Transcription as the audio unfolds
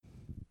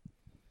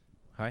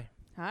Hi.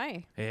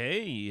 Hi.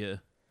 Hey.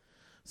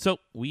 So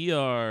we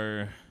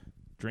are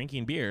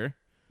drinking beer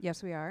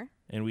Yes, we are.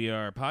 and we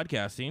are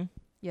podcasting.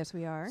 Yes,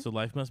 we are. So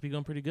life must be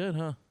going pretty good,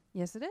 huh?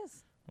 Yes, it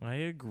is. I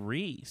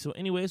agree. So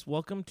anyways,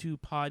 welcome to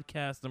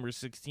podcast number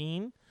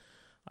 16.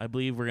 I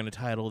believe we're going to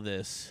title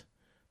this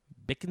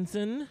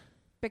Bickinson?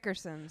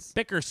 Bickerson's.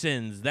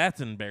 Bickersons.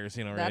 That's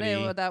embarrassing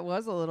already. That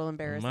was a little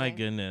embarrassing. My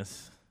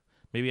goodness.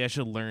 Maybe I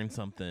should learn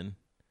something.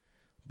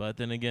 But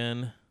then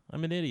again,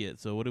 I'm an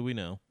idiot, so what do we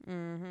know?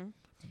 Mm-hmm.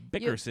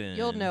 Bickerson.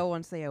 You'll know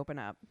once they open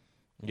up.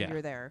 Yeah.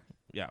 You're there.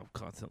 Yeah,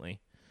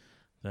 constantly.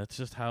 That's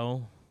just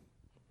how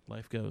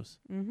life goes.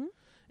 Mm-hmm.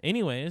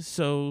 Anyways,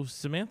 so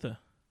Samantha,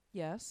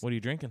 Yes. what are you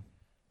drinking?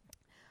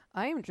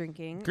 I am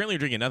drinking. Currently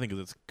drinking nothing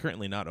because it's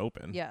currently not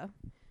open. Yeah.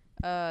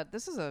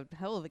 This is a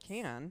hell of a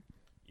can.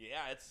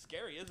 Yeah, it's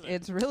scary, isn't it?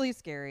 It's really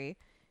scary.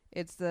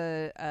 It's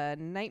the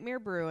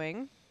Nightmare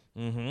Brewing,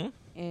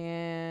 Mm-hmm.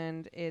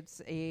 and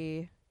it's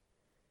a...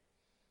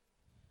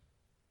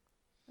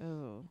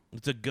 Oh.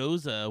 It's a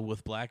Goza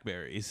with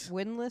blackberries.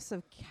 Windlass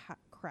of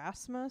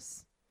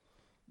Christmas.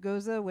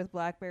 Goza with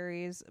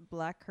blackberries,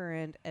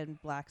 blackcurrant, and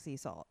black sea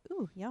salt.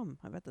 Ooh, yum.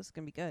 I bet this is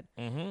going to be good.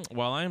 Mm-hmm.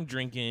 While I'm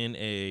drinking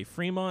a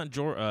Fremont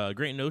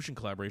Great Notion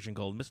collaboration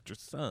called Mr.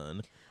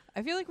 Sun.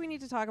 I feel like we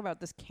need to talk about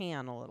this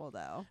can a little,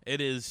 though.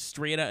 It is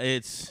straight out.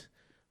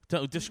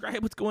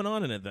 Describe what's going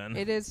on in it then.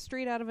 It is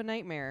straight out of A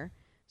Nightmare.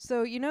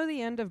 So, you know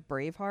the end of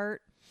Braveheart?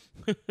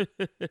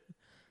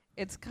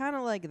 It's kind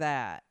of like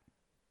that,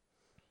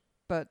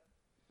 but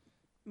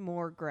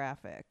more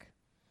graphic.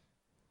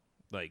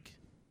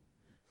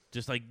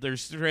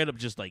 There's straight up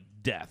just like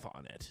death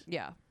on it.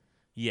 Yeah.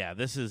 Yeah,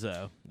 this is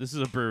a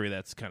brewery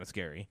that's kind of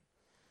scary.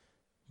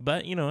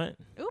 But you know what?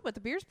 Ooh, but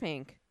the beer's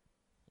pink.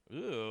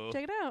 Ooh.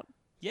 Check it out.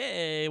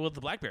 Yay, with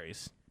the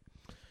blackberries.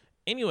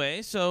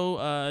 Anyway,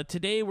 so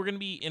today we're going to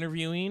be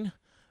interviewing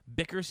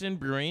Bickerson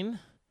Brewing.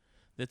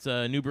 That's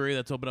a new brewery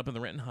that's opened up in the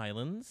Renton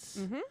Highlands.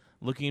 Mm-hmm.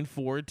 Looking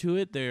forward to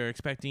it. They're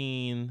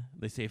expecting,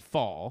 they say,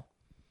 fall.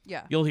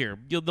 Yeah.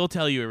 They'll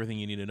tell you everything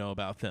you need to know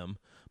about them.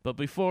 But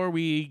before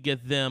we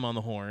get them on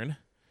the horn,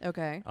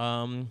 Okay.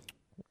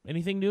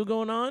 anything new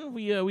going on?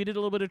 We did a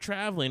little bit of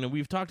traveling, and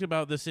we've talked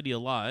about the city a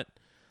lot.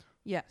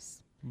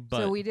 Yes. But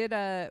So we did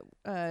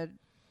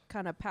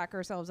kind of pack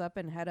ourselves up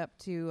and head up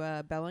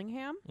to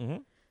Bellingham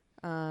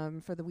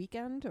for the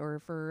weekend or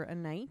for a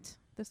night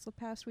this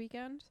past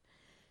weekend.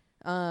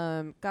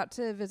 Got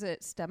to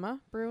visit Stemma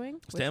Brewing,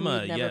 which we've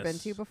never been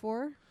to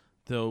before.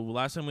 The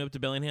last time we went to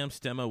Bellingham,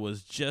 Stemma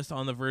was just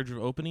on the verge of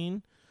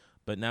opening,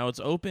 but now it's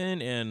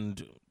open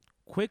and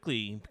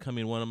quickly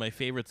becoming one of my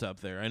favorites up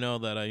there. I know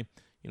that I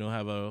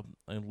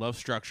love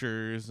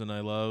Structures and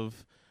I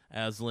love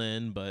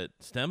Aslan, but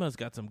Stemma's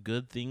got some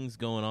good things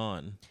going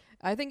on.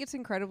 I think it's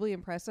incredibly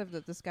impressive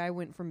that this guy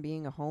went from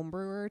being a home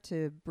brewer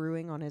to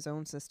brewing on his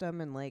own system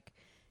and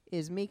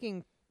is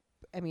making,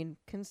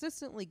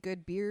 consistently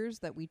good beers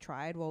that we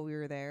tried while we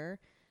were there.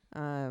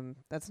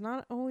 That's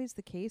not always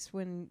the case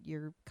when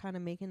you're kind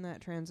of making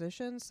that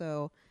transition.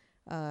 So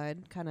I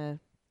kind of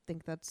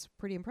think that's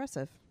pretty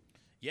impressive.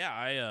 Yeah,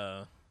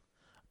 I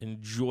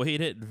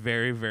enjoyed it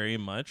very, very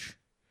much,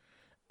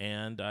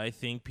 and I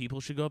think people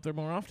should go up there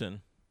more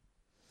often.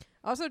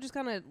 Also, just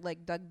kind of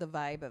dug the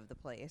vibe of the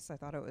place. I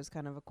thought it was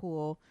kind of a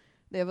cool.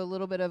 They have a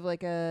little bit of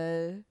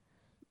a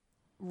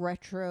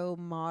retro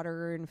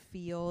modern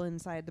feel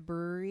inside the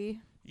brewery.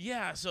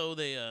 Yeah, so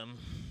they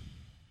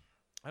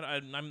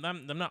I'm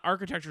not,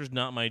 architecture is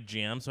not my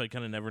jam, so I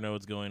kind of never know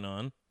what's going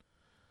on.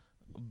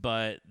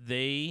 But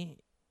they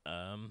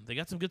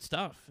got some good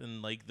stuff,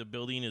 and the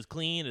building is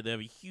clean, and they have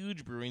a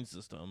huge brewing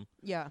system.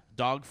 Yeah.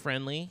 Dog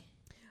friendly.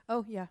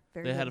 Oh yeah,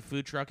 very. They good. had a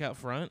food truck out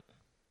front.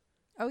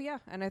 Oh yeah,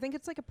 and I think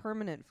it's a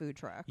permanent food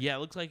truck. Yeah, it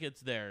looks like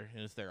it's there,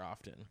 and it's there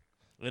often.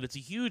 And it's a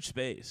huge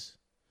space.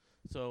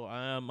 So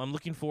I'm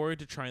looking forward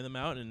to trying them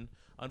out. And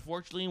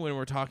unfortunately, when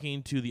we're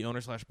talking to the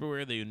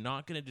owner/brewer, they're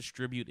not going to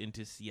distribute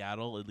into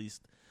Seattle, at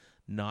least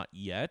not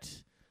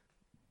yet.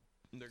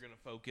 They're going to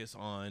focus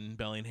on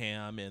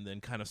Bellingham and then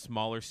kind of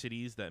smaller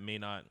cities that may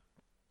not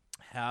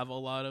have a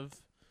lot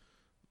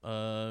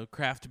of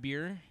craft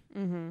beer.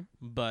 Mm-hmm.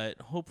 But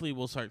hopefully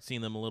we'll start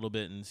seeing them a little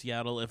bit in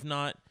Seattle. If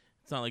not,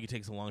 it's not like it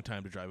takes a long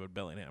time to drive out to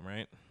Bellingham,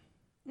 right?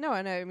 No,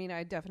 and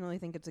I definitely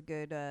think it's a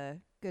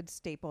good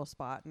staple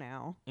spot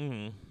now.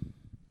 Mm-hmm.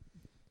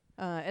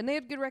 And they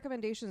had good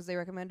recommendations. They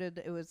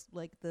recommended it was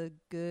the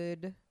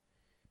good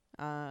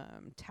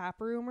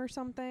tap room or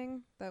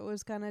something that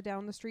was kind of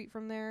down the street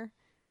from there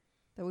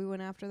that we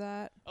went after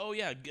that. Oh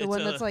yeah, the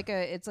one that's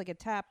it's like a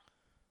tap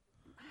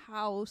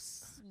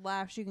house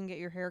 / you can get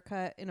your hair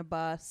cut in a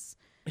bus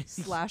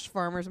 /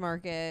 farmer's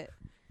market.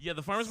 Yeah,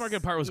 the farmer's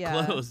market part was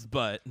closed,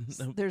 but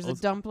there's a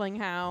dumpling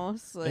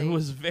house. It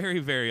was very,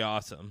 very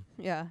awesome.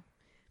 Yeah,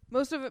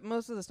 most of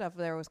the stuff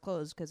there was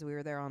closed because we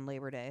were there on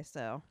Labor Day.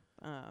 So,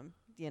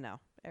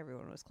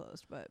 everyone was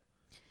closed, but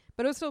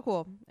it was still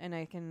cool, and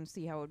I can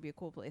see how it would be a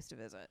cool place to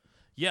visit.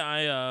 Yeah,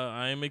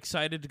 I'm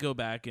excited to go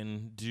back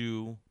and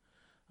do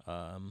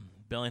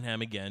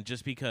Bellingham again,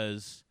 just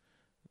because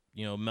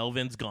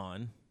Melvin's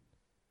gone.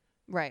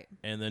 Right.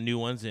 and the new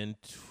one's in.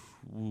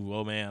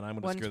 Oh man, I'm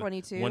gonna screw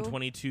 122.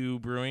 122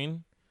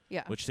 Brewing.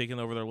 Yeah. Which taking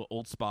over their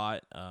old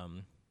spot.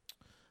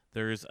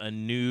 There's a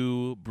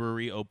new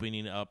brewery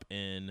opening up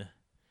in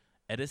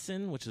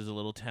Edison, which is a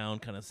little town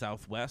kind of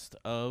southwest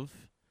of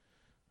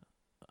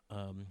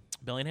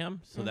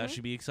Bellingham. So that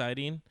should be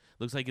exciting.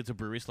 Looks like it's a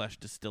brewery /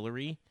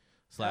 distillery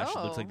 /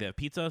 looks like they have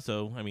pizza.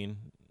 So I mean,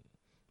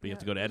 but you have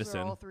to go to those Edison.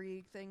 are all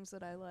three things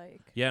that I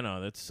like. Yeah, no,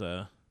 that's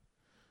that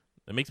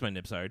makes my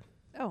nips hard.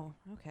 Oh,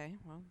 okay.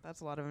 Well,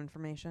 that's a lot of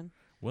information.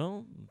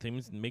 Well,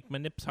 things make my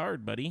nips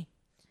hard, buddy.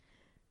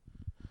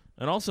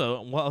 And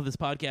also, while this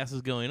podcast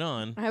is going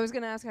on, I was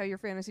going to ask how your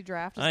fantasy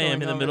draft is I going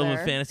am in the over middle there. of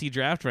a fantasy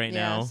draft right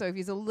yeah, now. so if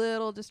he's a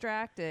little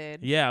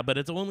distracted. Yeah, but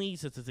it's only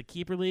since it's a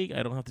keeper league,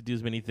 I don't have to do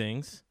as many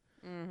things.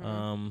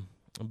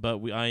 But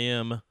I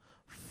am.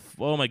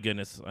 Oh my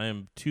goodness, I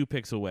am 2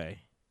 picks away.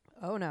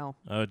 Oh, no.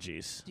 Oh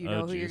jeez. Do you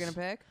know who you're going to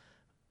pick?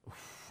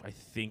 I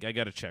think I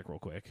got to check real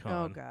quick. Hold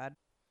Oh, on. God.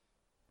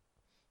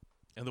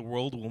 And the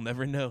world will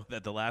never know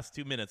that the last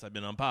 2 minutes I've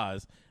been on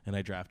pause and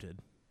I drafted.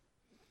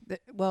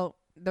 Well,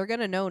 they're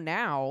going to know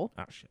now.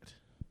 Oh shit.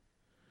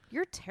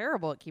 You're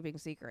terrible at keeping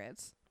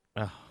secrets.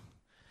 Oh,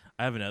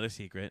 I have another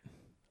secret.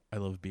 I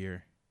love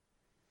beer.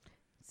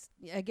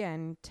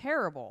 Again,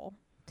 terrible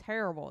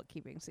at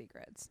keeping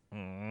secrets.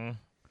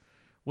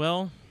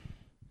 Well,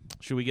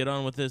 should we get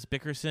on with this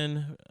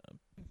Bickerson?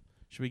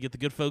 Should we get the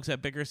good folks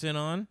at Bickerson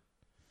on?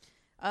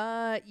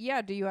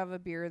 Yeah. Do you have a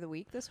beer of the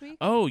week this week?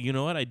 Oh, you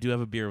know what? I do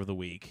have a beer of the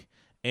week,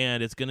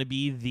 and it's going to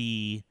be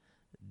the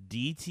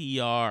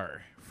DTR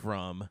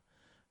from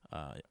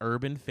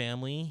Urban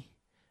Family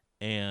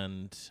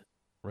and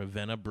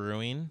Ravenna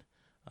Brewing.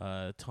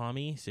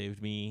 Tommy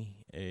saved me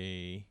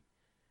a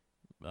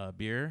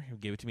beer. He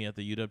gave it to me at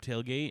the UW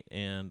tailgate,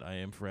 and I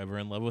am forever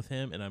in love with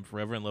him, and I'm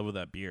forever in love with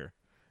that beer.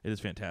 It is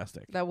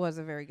fantastic. That was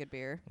a very good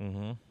beer.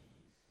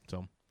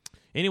 So,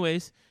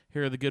 anyways,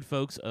 here are the good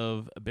folks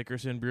of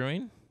Bickerson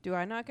Brewing. Do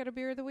I not get a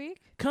beer of the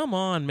week? Come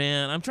on,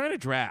 man. I'm trying to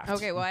draft.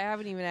 Okay, well, I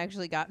haven't even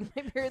actually gotten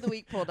my beer of the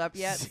week pulled up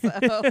yet,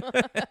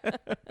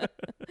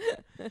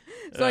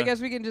 so I guess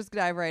we can just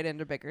dive right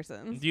into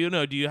Bickerson's. Do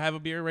you have a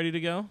beer ready to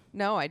go?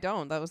 No, I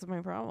don't. That was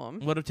my problem.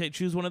 What if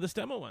choose one of the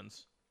Stemma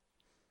ones?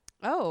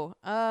 Oh,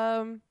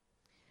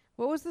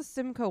 what was the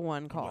Simcoe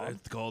one called?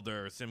 It's called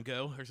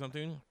Simcoe or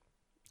something,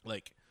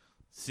 like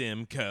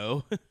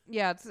Simcoe.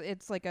 Yeah,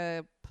 it's like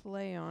a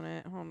play on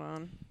it. Hold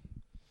on.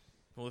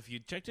 Well, if you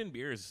checked in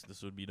beers,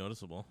 this would be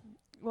noticeable.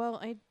 Well,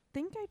 I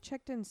think I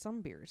checked in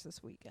some beers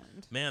this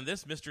weekend. Man,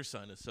 this Mr.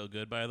 Sun is so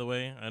good, by the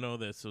way. I know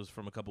this was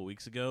from a couple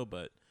weeks ago,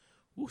 but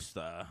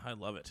oosta, I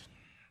love it.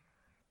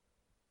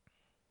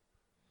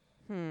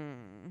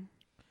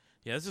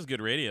 Yeah, this is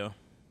good radio.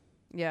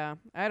 Yeah,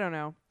 I don't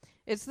know.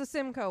 It's the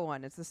Simcoe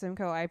one. It's the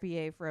Simcoe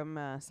IPA from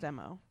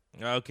Stemo.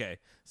 Okay.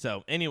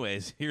 So,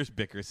 anyways, here's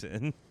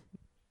Bickerson.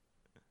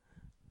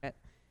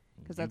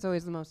 Because that's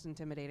always the most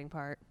intimidating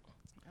part.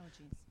 Oh,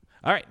 jeez.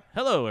 All right.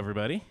 Hello,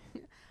 everybody.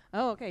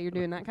 Oh, okay. You're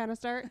doing that kind of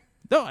start?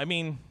 No, I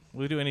mean,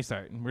 we'll do any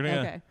start. We're gonna.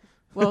 Okay.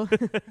 Well,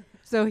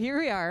 so here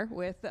we are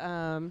with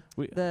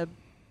We- the...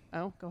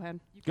 Oh, go ahead.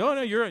 Go,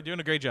 no, you're doing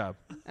a great job.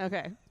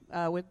 Okay.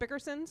 With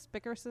Bickerson's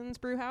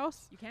Brew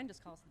House. You can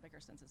just call us the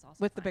Bickersons. It's also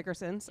With the fine.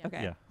 Bickersons. Yeah.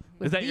 Okay. Yeah.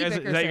 With Is that the your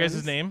guys'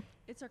 Bickersons. name?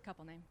 It's our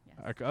couple name.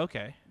 Yes.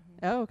 Okay.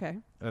 Oh, okay.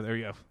 Oh, there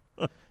you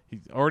go.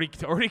 He's already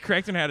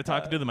correcting how to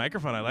talk into the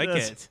microphone. I like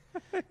yes.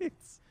 it.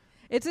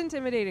 It's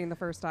intimidating the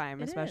first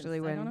time, It especially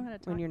is. I don't know how to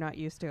when talk. you're not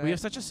used to it. We have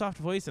such a soft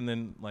voice, and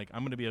then like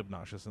I'm gonna be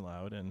obnoxious and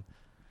loud, and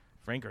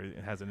Frank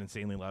has an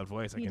insanely loud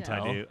voice. I He can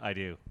does. tell. I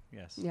do.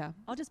 Yes. Yeah.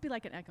 I'll just be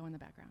like an echo in the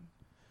background.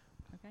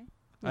 Okay.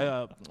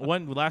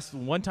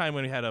 One time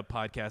when we had a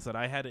podcast that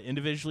I had to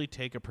individually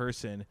take a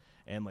person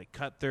and like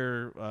cut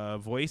their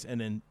voice and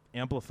then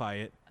amplify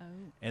it, Oh.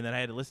 and then I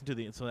had to listen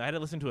to I had to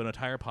listen to an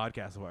entire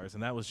podcast of ours,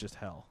 and that was just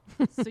hell.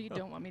 So you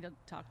don't want me to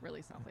talk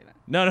really softly then?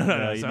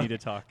 No. You So- need to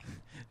talk.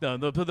 No,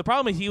 the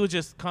problem is he would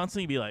just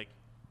constantly be like,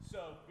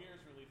 "So beer's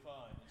really fun."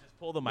 And just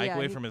pull the mic Yeah,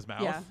 away he- from his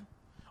mouth, yeah.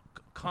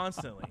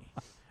 constantly,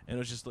 and it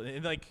was just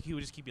like he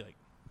would just keep be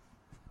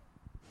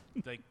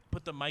like,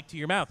 put the mic to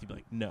your mouth. He'd be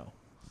like, "No,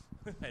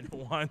 I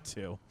don't want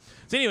to."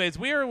 So, anyways,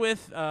 we are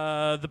with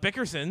the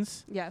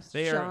Bickersons, Yes.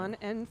 They are- Sean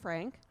and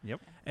Frank. Yep.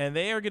 and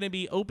they are going to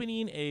be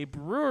opening a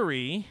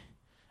brewery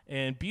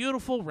in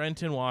beautiful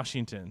Renton,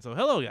 Washington. So,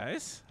 hello,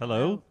 guys.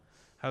 Hello.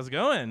 How's it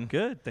going?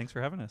 Good. Thanks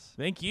for having us.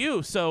 Thank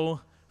you.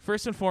 So,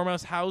 first and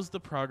foremost, how's the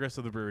progress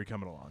of the brewery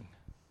coming along?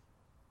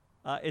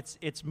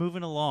 It's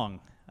moving along.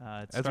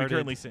 As we started-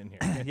 currently sitting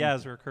here. yeah,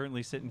 as we're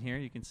currently sitting here,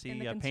 you can see In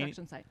the painting.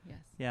 construction site. Yes.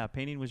 Yeah,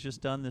 painting was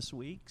just done this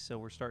week, so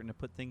we're starting to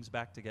put things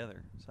back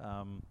together.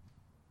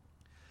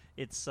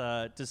 It's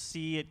to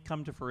see it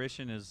come to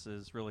fruition is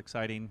real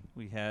exciting.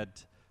 We had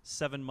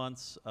 7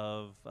 months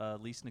of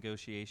lease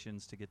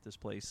negotiations to get this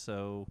place,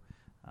 so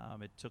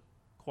it took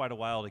quite a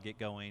while to get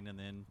going, and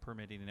then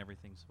permitting and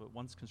everything. So, but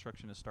once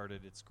construction has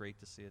started, it's great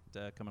to see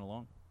it coming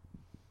along.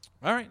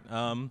 All right.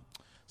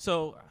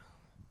 So,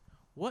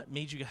 what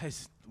made you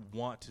guys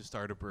want to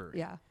start a brewery?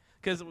 Yeah.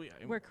 Because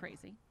We're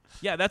crazy.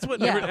 yeah, that's what.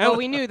 Yeah, well,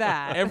 we knew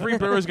that. Every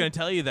brewer is going to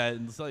tell you that,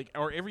 and it's like,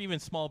 or every even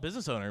small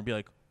business owner, and be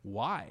like,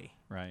 why?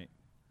 Right.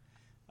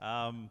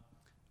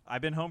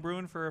 I've been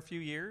homebrewing for a few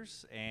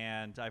years,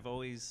 and I've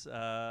always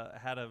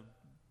had a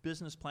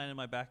business plan in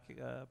my back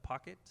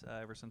pocket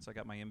ever since I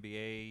got my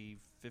MBA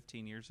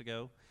 15 years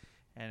ago,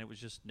 and it was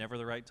just never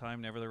the right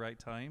time, never the right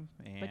time.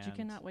 And But you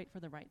cannot wait for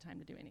the right time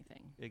to do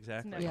anything.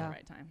 Exactly. It's never Yeah. the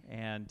right time.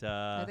 And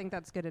I think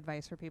that's good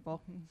advice for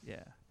people.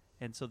 yeah.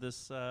 And so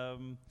this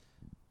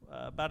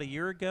about a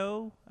year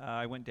ago,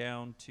 I went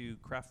down to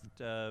Craft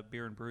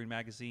Beer and Brewing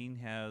Magazine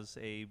has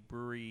a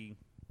brewery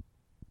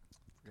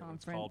I forget what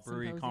it's Conference, called,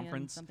 brewery symposium,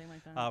 conference something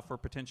like that. for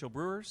potential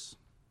brewers.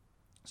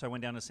 So I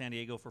went down to San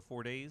Diego for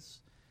 4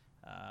 days.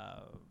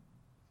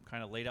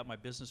 Kind of laid out my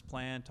business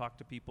plan, talked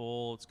to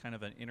people. It's kind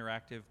of an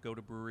interactive go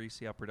to brewery,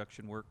 see how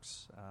production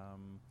works.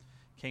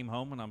 Came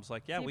home and I was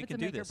like, yeah, See if we it's can a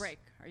do make this. Or break.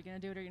 Are you going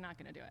to do it or you're not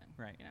going to do it?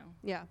 Right. You know.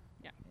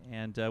 Yeah.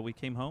 And we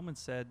came home and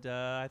said,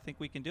 I think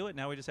we can do it.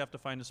 Now we just have to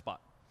find a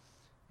spot.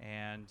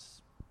 And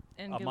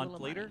And a get month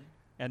little later, money.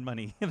 and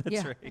money. That's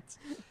Yeah. right.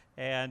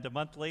 And a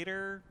month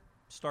later,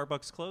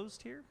 Starbucks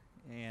closed here.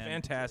 And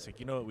Fantastic.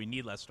 You know what? We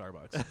need less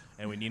Starbucks,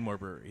 and we need more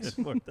breweries.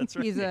 That's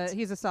right. He's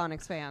a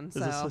Sonics fan, Is a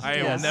so Sonics I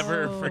Yes. will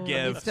never Oh.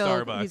 forgive he's still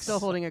Starbucks. he's still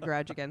holding a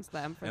grudge against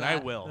them for and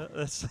that. I will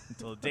That's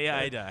until the day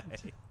I die.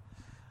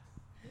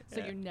 So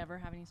Yeah. you never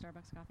have any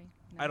Starbucks coffee?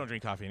 I don't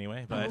drink coffee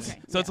anyway, but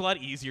okay. so it's a lot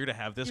easier to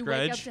have this You wake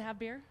up grudge. to have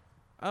beer?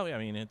 Oh yeah, I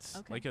mean it's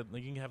Okay. like you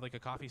can have like a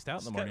coffee stout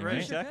in the Right, morning, right?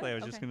 exactly. I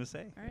was Okay. just going to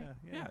say. All right.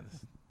 Yeah.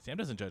 Sam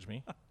doesn't judge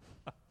me.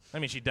 I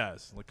mean, she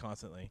does, like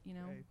constantly. You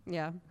know, Right.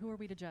 Yeah. who are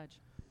we to judge?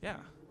 Yeah.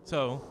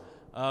 So,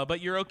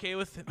 but you're okay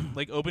with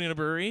like opening a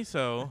brewery?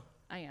 So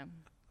I am.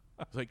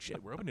 it's like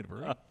shit, we're opening a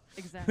brewery.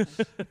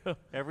 Exactly.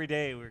 Every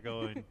day we're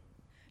going.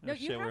 No, "Oh,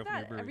 you shit, we're have opening a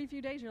that brewery." every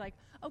few days. You're like,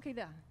 okay,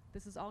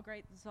 this is all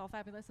great. This is all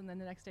fabulous. And then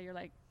the next day you're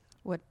like,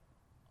 What?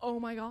 oh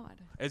my God.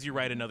 As you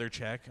write another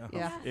check. Oh,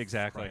 Yeah.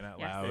 Exactly. Crying out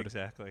Yes. loud.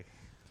 Exactly.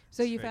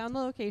 So you Right. found the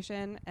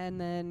location, and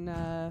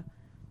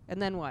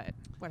then what?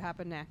 What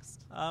happened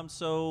next?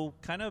 So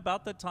kind of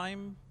about the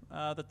time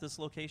that this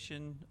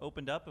location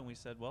opened up, and we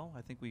said, well,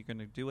 I think we're going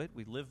to do it.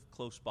 We live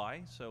close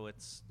by, so it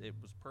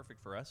was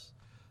perfect for us.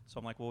 So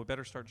I'm like, well, we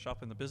better start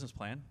shopping the business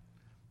plan.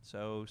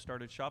 So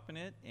started shopping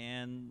it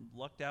and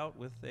lucked out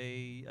with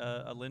a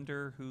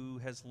lender who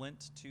has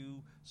lent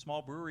to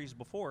small breweries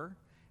before.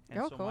 And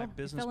Oh, so cool. my You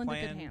business fell into good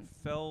plan hands.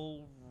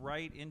 fell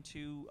right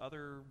into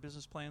other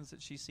business plans that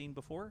she's seen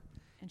before.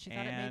 And she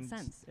thought it made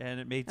sense. And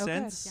it made Oh,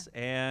 good. sense,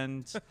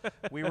 and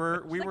we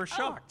were She's like, were "Oh,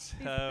 shocked.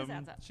 this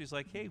adds up." She's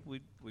like, "Hey,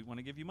 we want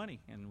to give you money,"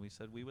 and we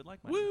said we would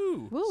like money.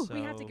 Woo! Woo.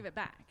 We have to So- give it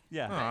back.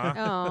 Yeah, Aw.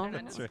 Oh, And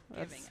then That's just right.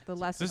 giving that's it. the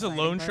less. This is a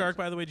exciting loan part. shark,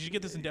 by the way. Did you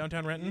get this in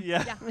downtown Renton?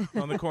 yeah,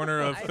 On the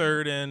corner of I-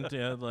 3rd and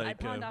I like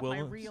pawned off my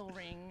Williams? real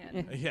ring.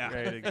 And Yeah.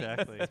 right,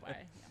 exactly. That's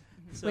why.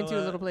 Yeah. So, Went to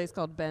a little place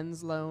called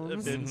Ben's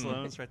Loans. Ben's Mhm.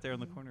 Loans right there on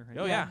the corner. Right?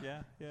 Oh,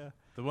 yeah. yeah.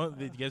 The one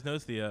you guys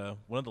notice the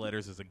one of the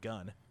letters is a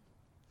gun.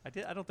 I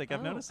did. I don't think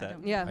I've Oh, noticed I that.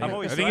 don't- Yeah. I,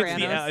 always I think it's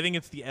the Sopranos. I think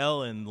it's the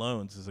L in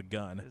loans is a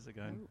gun. It is a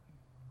gun.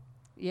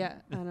 Yeah,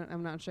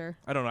 I'm not sure.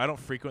 I don't know. I don't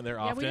frequent there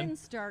Yeah, often. we didn't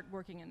start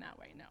working in that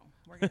way. No,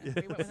 we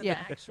went with Yeah.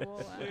 an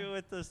actual. We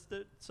went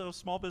so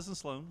small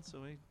business loan.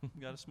 So we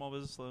got a small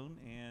business loan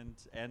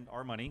and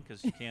our money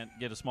because you can't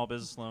get a small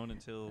business loan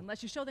until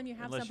Unless you show them you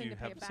have Unless something you to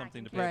pay have it back something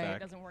in to case pay it it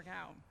back. doesn't work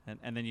out.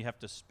 and then you have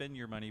to spend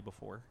your money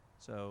before.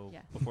 So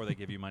Yeah. before they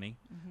give you money.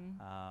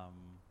 Mm-hmm.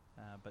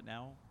 But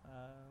now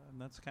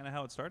that's kind of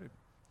how it started.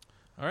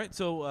 All right.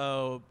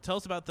 So tell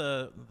us about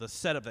the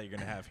setup that you're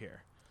going to have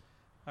here.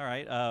 All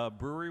right,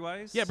 brewery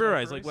wise. Yeah,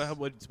 breweries. Like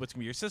what's going to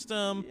be your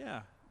system?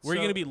 Yeah. Where are you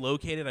So- going to be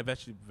located? I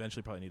bet you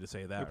eventually probably need to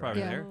say that. You're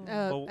probably right? Yeah,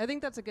 there. Oh. I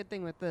think that's a good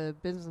thing with the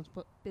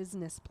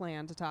business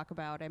plan to talk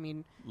about. I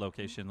mean,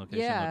 Location.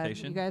 yeah,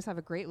 you guys have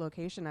a great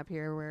location up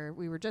here. Where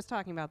we were just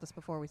talking about this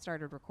before we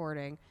started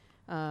recording,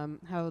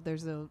 how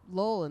there's a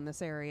lull in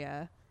this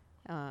area,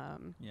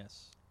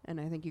 Yes. and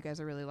I think you guys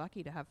are really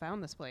lucky to have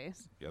found this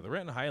place. Yeah, the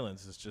Renton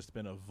Highlands has just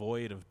been a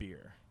void of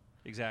beer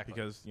Exactly.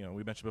 because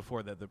we mentioned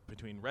before that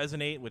between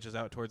Resonate, which is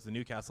out towards the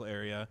Newcastle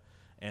area,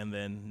 and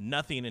then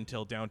nothing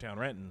until downtown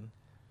Renton.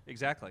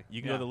 Exactly.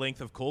 You can go the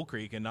length of Coal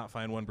Creek and not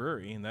find one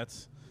brewery, and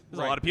there's a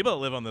Right. lot of people that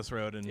live on this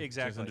road and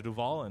Exactly. just into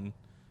Duval, and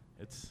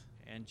it's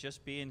And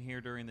just being here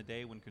during the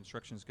day when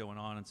construction's going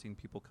on and seeing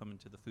people come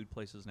into the food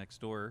places next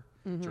door,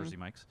 Mhm. Jersey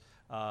Mike's,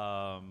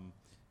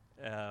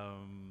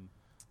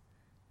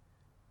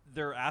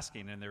 they're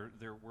asking, and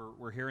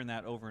we're hearing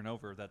that over and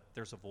over that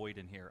there's a void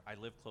in here. I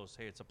live close.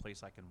 Hey, it's a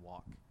place I can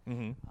walk.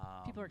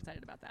 People are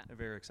excited about that. They're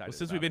very excited. well,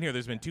 since about we've been it. here,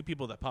 there's been two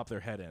people that popped their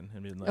head in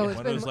and been like, Oh, it's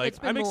one been was mo- like, it's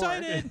been "I'm more."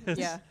 excited,"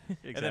 Yeah.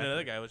 and then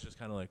another guy was just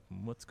kind of like,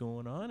 "What's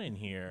going on in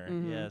here?"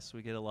 Mhm. Yes,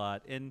 we get a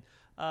lot. And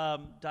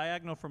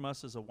diagonal from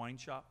us is a wine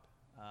shop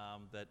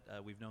that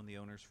we've known the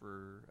owners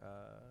for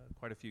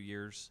quite a few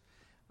years.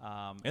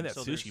 And that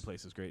so sushi there's-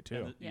 place is great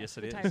and too. the- Yeah, yes,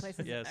 the it is. Thai place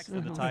is yes,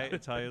 excellent. and the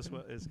Thai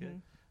is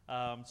good.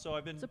 So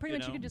I've been So pretty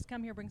much you know, can just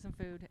come here, bring some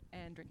food,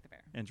 and drink the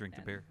bear. and drink the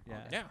and beer. all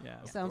Yeah, day.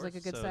 Yeah. of Sounds like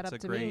a course. good So setup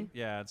it's a to me. great,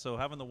 Yeah, and so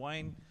having the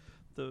wine,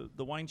 the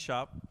wine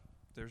shop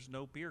there's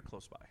no beer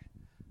close by.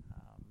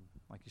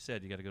 Like you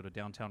said, you got to go to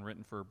downtown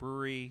Renton for a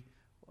brewery,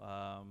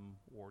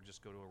 or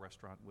just go to a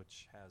restaurant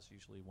which has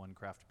usually one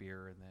craft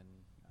beer and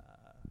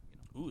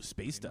then Ooh,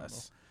 Space pretty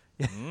Dust.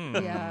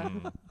 Yeah.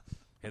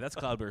 Hey, that's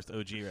Cloudburst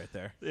OG right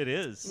there. It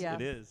is. Yeah.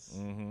 It is.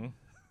 Mm-hmm.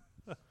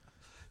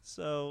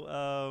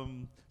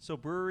 So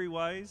brewery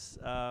wise,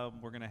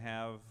 we're gonna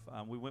have.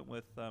 We went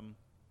with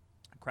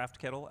Craft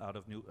Kettle out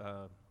of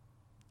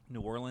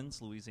New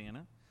Orleans,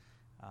 Louisiana.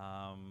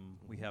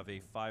 We have a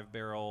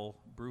 5-barrel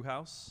brew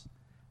house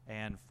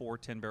and 4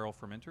 10-barrel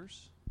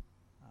fermenters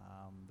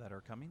that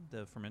are coming.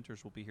 The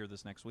fermenters will be here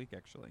this next week,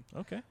 actually.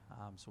 Okay.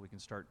 So we can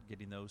start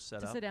getting those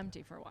set To up. sit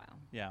empty for a while.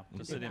 Yeah,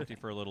 to sit empty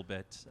for a little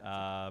bit.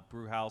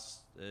 Brew house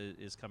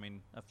is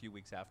coming a few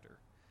weeks after.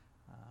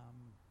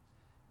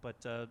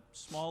 But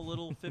small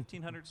little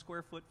 1,500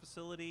 square foot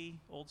facility,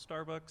 old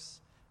Starbucks.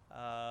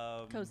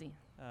 Cozy.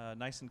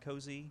 Nice and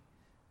cozy.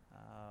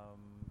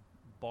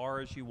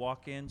 Bar as you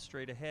walk in,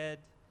 straight ahead.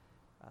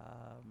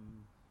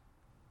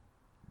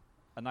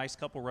 A nice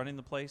couple running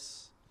the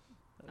place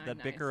that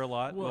Nice. bicker a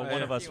lot. Well, Well,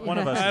 one of us. you One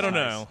of are. us. I is don't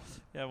nice. know.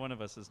 Yeah, one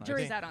of us is nice.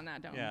 Jury's out on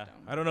that. Don't. Yeah.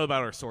 I don't know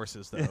about our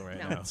sources though right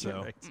No. now.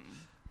 So Right.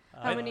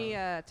 How many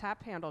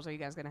tap handles are you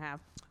guys gonna have?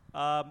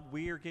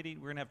 We're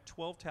gonna have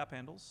 12 tap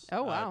handles.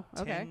 Oh, wow.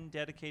 10 Okay.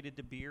 dedicated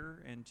to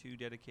beer and 2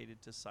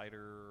 dedicated to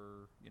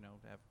cider.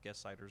 To have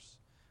guest ciders,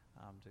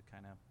 to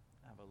kind of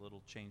have a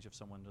little change if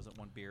someone doesn't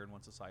want beer and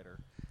wants a cider.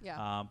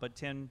 Yeah. But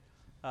 10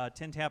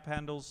 tap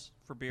handles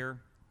for beer.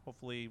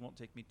 Hopefully, it won't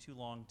take me too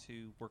long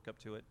to work up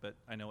to it, but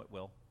I know it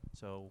will.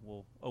 So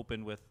we'll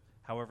open with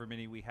however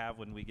many we have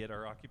when we get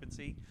our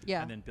occupancy,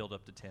 Yeah. and then build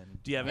up to 10.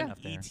 do you have an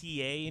Up there.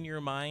 ETA in your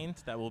mind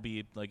that will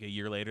be like a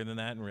year later than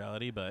that in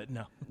reality? But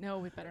no. No,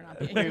 we better not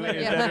be. It better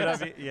Yeah. not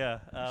be- yeah.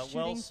 Well,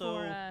 Shooting so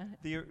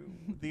for,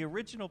 the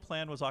original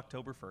plan was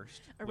October 1st,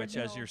 which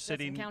as you're doesn't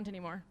sitting count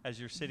anymore.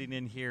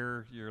 in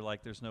here, you're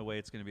like, there's no way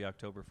it's going to be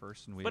October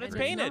 1st, and we But it's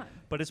agree. painted. not.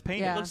 But it's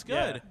painted. Yeah. It looks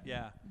Yeah, good.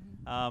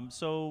 Yeah.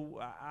 So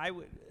I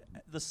would.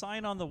 The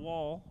sign on the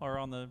wall or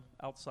on the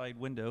outside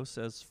window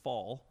says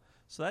fall.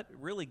 So that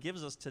really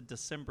gives us to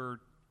December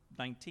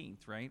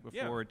 19th, right?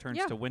 Before Yeah. it turns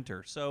Yeah. to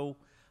winter. So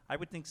I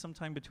would think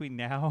sometime between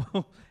now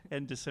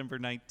and December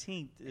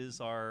 19th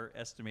is our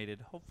estimated,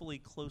 hopefully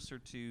closer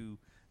to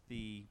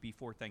the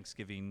before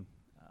Thanksgiving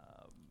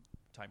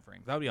time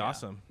frame. That would be Yeah.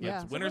 awesome. Yeah.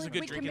 That's- So winter's a we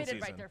good drinking committed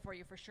season. right there for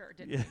you for sure,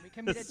 didn't Yeah. we? We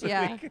committed to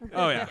Yeah.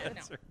 Oh yeah.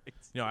 That's right.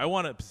 You know, I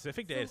want a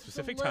specific day, a It's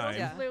specific a little time.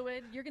 Yeah.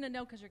 fluid. You're gonna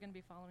know because you're gonna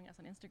be following us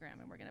on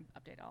Instagram, and we're gonna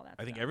update all that.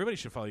 I think stuff. everybody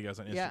should follow you guys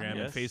on Yeah. Instagram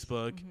Yes. and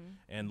Facebook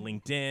and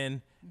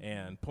LinkedIn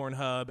and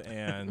Pornhub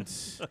and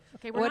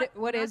Okay, we're What not, i-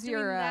 what we're is not your,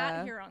 doing that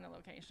uh, here on the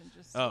location?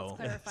 Just Oh.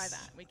 let's clarify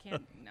that. We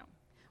can't. No.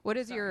 What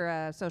is Sorry.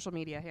 your social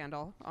media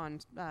handle on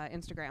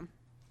Instagram?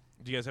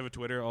 do you guys have a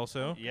Twitter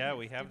also? Yeah,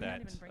 we have Did we not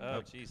that. even bring Oh,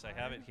 the jeez, I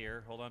have it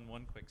here. Hold on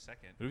one quick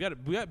second. We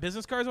got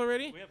business cards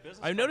already? We have business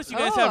I've noticed you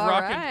cards. guys Oh, have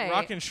alright.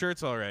 rockin'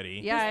 shirts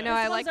already. Yeah, I know.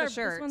 I like the This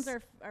shirts. one's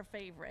our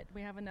favorite.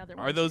 We have another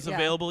one. Are those Yeah.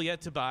 available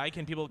yet to buy?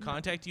 Can people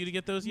contact you to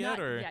get those yet, Not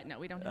or yet. No,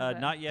 we don't have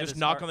that. Not yet. just It's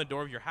knock our- on the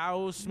door of your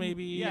house,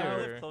 maybe? Yeah,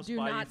 we or- live close Do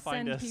by. not you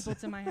find send us. people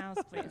to my house,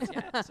 please.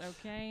 Yet,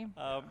 okay?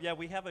 Yeah,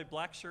 we have a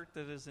black shirt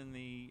that is in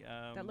the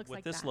That looks with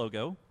like this that.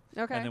 logo,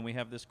 Okay. and then we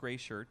have this gray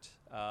shirt.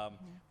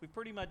 We've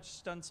pretty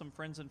much done some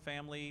friends and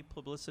family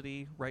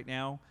publicity right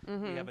now.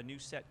 We have a new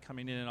set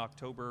coming in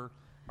October.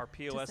 Our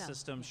POS sell.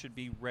 system should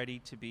be ready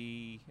to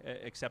be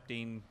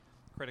accepting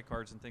credit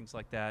cards and things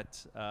like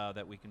that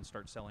that we can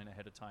start selling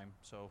ahead of time.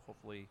 So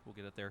hopefully we'll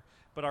get it there.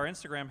 But our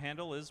Instagram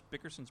handle is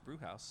Bickerson's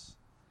Brewhouse.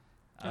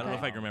 I don't know if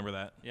I Okay. can remember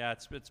that. Yeah,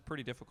 it's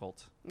pretty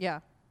difficult.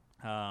 Yeah.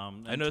 I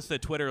and noticed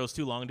that Twitter was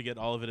too long to get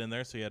all of it in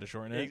there, so you had to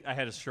shorten it. I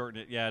had to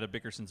shorten it, to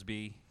Bickerson's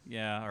B.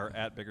 Yeah, or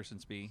at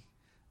Bickerson's B.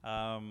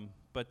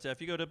 But if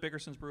you go to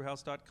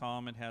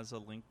bickersonsbrewhouse.com, it has a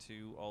link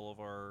to all of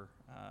our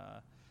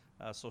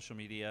social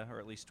media, or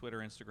at least Twitter,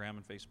 Instagram,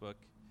 and Facebook,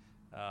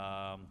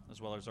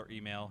 as well as our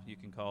email. You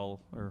can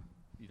call, or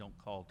you don't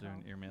call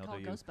during your email, Call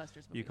do you?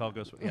 Ghostbusters. but You we call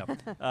don't.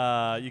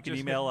 Ghostbusters. You can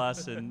email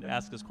us and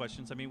ask us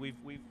questions. I mean, we've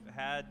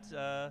had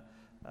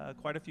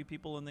quite a few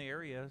people in the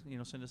area,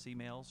 send us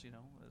emails.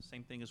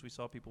 Same thing as we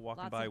saw people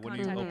walking Lots by. of When are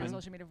you contact on open?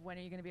 social media. When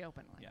are you going to be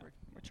open? Like Yeah.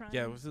 we're trying.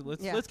 Yeah,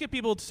 let's Yeah. let's get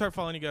people to start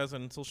following you guys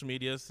on social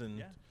medias and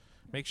Yeah.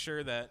 make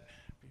sure that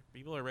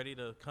people are ready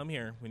to come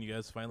here when you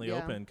guys finally Yeah.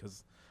 open.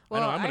 Because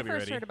Well, I know I'm I gonna be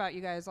first ready. heard about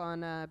you guys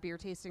on Beer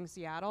Tasting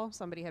Seattle.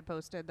 Somebody had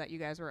posted that you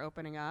guys were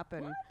opening up,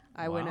 and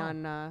I went Wow.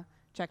 on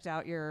checked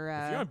out your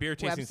if you're on Beer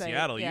Tasting website.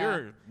 Seattle, Yeah.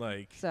 you're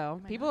like So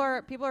my people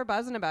are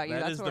buzzing about you.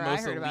 that That's is where the I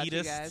most heard about you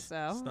elitist, guys. So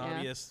yeah.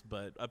 snobbiest,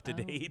 but up to Oh.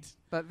 date.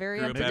 But very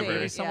group up to ever. date.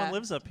 Maybe someone yeah.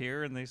 lives up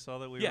here and they saw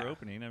that we Yeah. were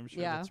opening. I'm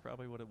sure Yeah. that's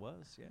probably what it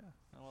was. Yeah.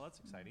 Oh, well,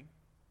 that's exciting.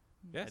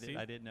 Yeah, see?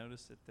 I did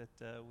notice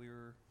that we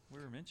were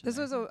mentioned. This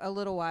there. was a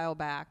little while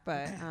back,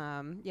 but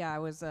yeah, I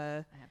was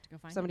I have to go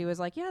find somebody it.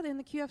 was like, yeah, they're in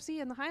the QFC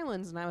in the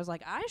Highlands, and I was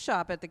like, I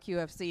shop at the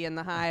QFC in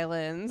the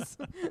Highlands.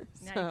 Now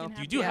So- you can You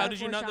have do? beer How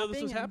did you before not know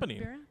this was shopping and happening?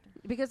 beer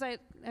after. because I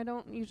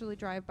don't usually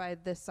drive by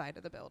this side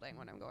of the building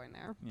when I'm going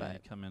there, Yeah, you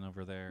but come in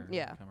over there.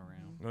 Yeah. And come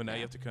around. Well, now Yeah.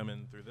 you have to come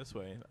in through this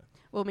way.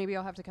 Well, maybe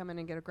I'll have to come in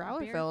and get a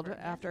growler beer filled for- yeah.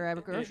 after I have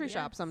a grocery Yeah.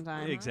 shop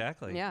sometime.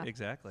 Exactly. Yeah.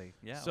 Exactly.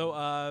 Yeah. So,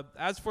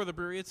 as for the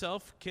brewery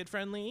itself, kid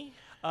friendly,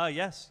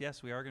 yes,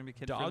 we are going to be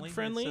kid dog friendly.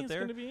 friendly. Sit It's there.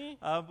 going to be.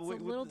 But It's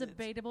a little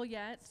debatable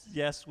yet.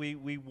 Yes, we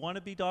want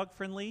to be dog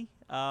friendly.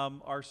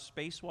 Our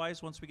space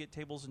wise, once we get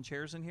tables and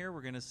chairs in here,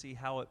 we're going to see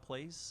how it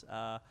plays.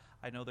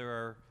 I know there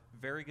are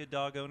very good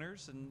dog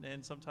owners,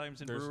 and sometimes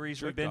in There's breweries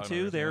jerk we've been dog to,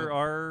 owners, there yeah.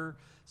 are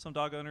some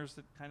dog owners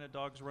that kind of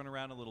dogs run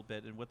around a little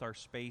bit. And with our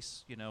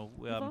space, We've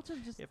also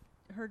just if-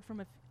 heard from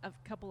a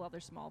couple other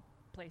small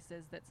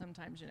places that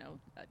sometimes, an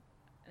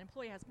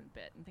employee has been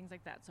bit and things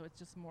like that. So it's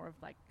just more of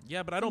like,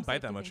 Yeah, but I some don't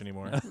bite that safety much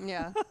things. anymore.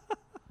 Yeah.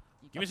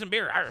 Give me some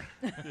beer. Arr.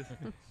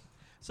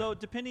 So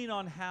depending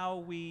on how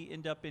we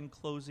end up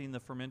enclosing the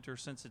fermenter,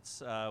 since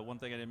it's one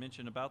thing I didn't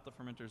mention about the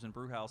fermenters in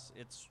Brewhouse,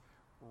 it's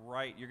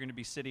right. You're going to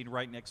be sitting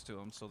right next to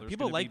them, so there's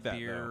People gonna like be that,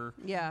 beer.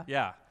 Yeah.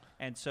 Yeah,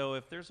 and so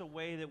if there's a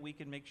way that we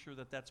can make sure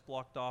that that's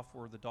blocked off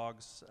where the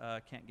dogs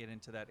can't get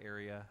into that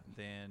area,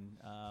 then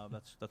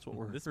that's what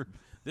we're.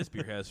 This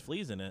beer has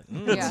fleas in it.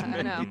 Yeah,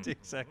 I know.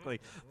 Exactly.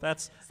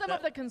 That's some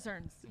of the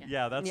concerns.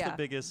 yeah. That's Yeah. the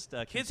biggest.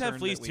 Kids concern have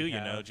fleas that we too, you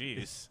know. have.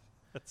 Jeez.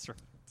 That's right.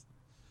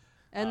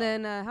 And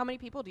then how many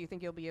people do you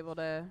think you'll be able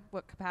to,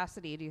 what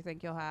capacity do you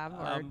think you'll have?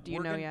 Or do you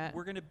know yet?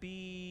 We're going to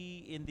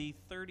be in the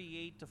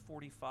 38 to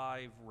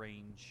 45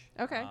 range.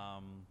 Okay.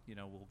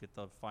 We'll get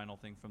the final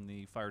thing from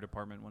the fire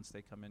department once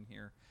they come in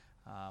here.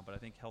 But I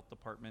think health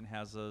department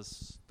has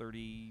us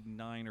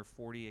 39 or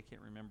 40. I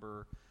can't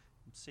remember.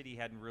 City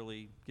hadn't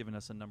really given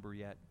us a number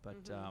yet,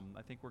 but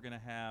I think we're going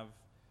to have,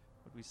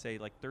 what do we say,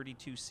 like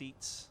 32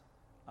 seats.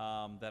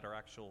 That are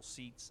actual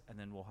seats, and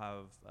then we'll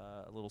have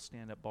a little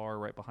stand-up bar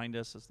right behind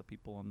us, as the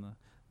people on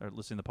the or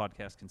listening to the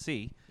podcast can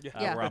see. Yeah.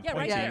 Yeah. Where I'm Yeah,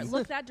 right there. pointing.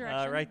 Look that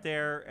direction. Right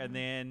there, and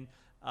then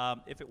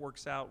if it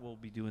works out, we'll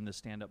be doing the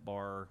stand-up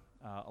bar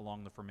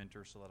along the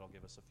fermenter, so that'll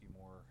give us a few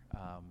more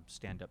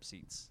stand-up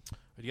seats.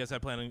 Do you guys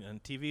have planning on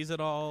TVs at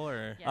all,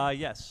 or? Yeah.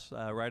 Yes,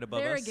 right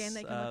above There us. again,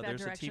 they can look that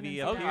there's a direction TV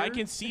and up see Oh, here. I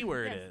can see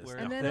where it Yes. is.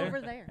 And Up then there.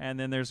 over there. And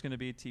then there's going to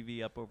be a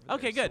TV up over there.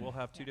 Okay, so good. we'll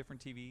have two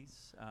different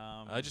TVs.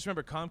 Just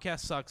remember,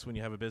 Comcast sucks when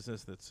you have a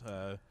business that's,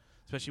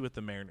 especially with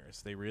the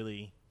Mariners. They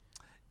really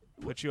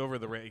put you over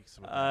the rakes.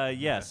 with that.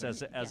 Yes,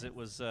 Yeah. as it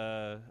was.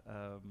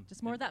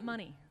 Just more of that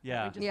money. that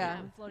Yeah. we just Yeah.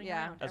 have floating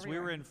Yeah. around As we were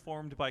everywhere.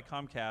 informed by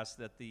Comcast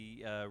that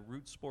the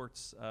Root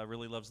Sports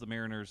really loves the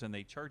Mariners, and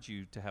they charge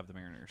you to have the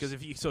Mariners. Because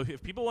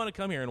if people want to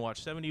come here and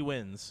watch 70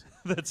 wins,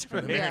 that's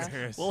for the Yeah.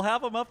 Mariners, we'll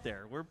have them up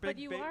there. We're big. But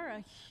you are a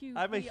huge.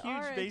 I'm a we huge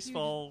are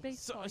baseball-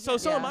 baseball. so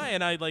yeah. am I,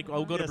 and I'll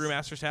go to Yes.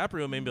 Brewmaster's Tap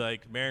Room and be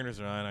like,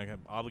 Mariners are on.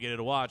 I'm obligated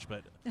to watch,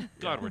 but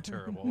God, we're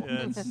terrible.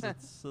 Yeah,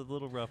 it's a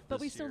little rough. But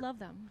this we still year. love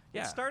them.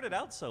 Yeah. It started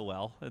out so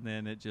well, and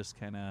then it just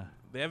kind of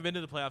They haven't been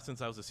to the playoffs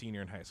since I was a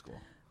senior in high school.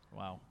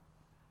 wow.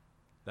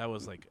 That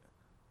was like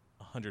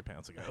 100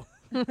 pounds ago.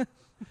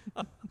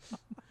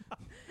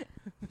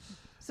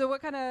 So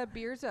what kind of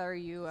beers are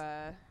you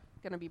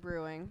going to be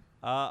brewing?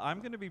 I'm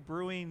going to be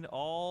brewing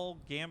all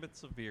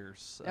gambits of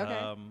beers. Okay.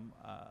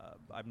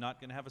 I'm not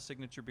going to have a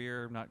signature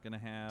beer. I'm not going to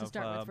have. To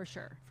start with, for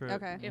sure.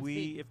 Okay. If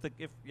If The go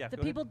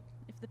ahead.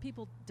 if the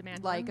people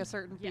demand Like one, a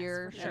certain yes,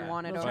 beer for and sure.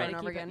 want it We'll over try and to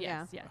over keep it- again,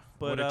 Yes, yes.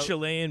 But what a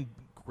Chilean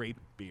grape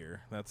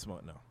beer. That's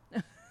what no.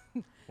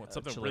 Want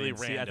something really Chilean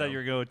sea- random. I thought you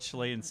were going with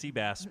Chilean sea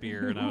bass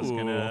beer, and I was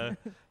gonna,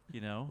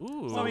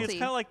 Ooh. So, I mean, it's Salty.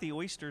 kind of like the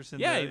oysters in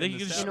Yeah, the, they in can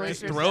the just, South, In right?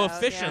 just oyster throw a sauce,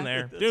 fish yeah. in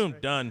there. That's Boom,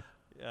 right. done.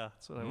 Yeah,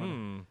 that's what I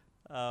want.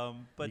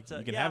 Mm. But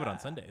you can yeah, have it on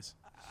Sundays.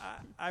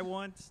 I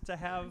want to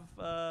have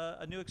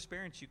a new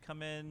experience. You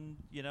come in,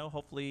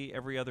 hopefully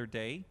every other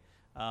day,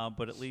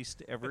 but at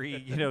least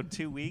every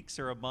 2 weeks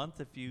or a month.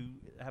 If you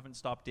haven't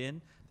stopped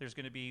in, there's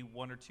going to be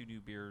one or two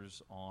new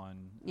beers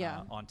on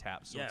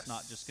tap. So it's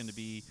not just going to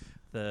be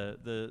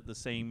the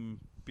same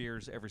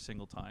beers every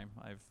single time.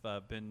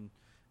 I've been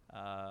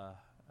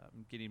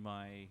getting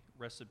my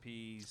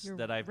recipes Your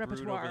that I've brewed over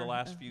repertoire the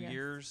last of- few yes.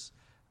 years,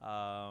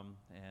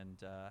 and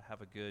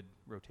have a good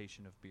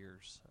rotation of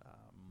beers.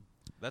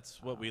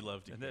 That's what we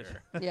love to and then-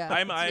 hear. Yeah.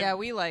 I'm- yeah,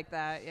 we like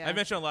that. Yeah. I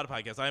mentioned on a lot of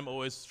podcasts. I'm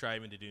always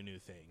striving to do new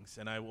things,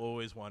 and I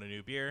always want a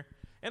new beer.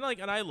 And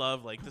I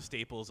love the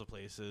staples of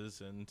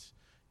places, and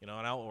and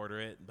I'll order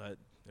it. But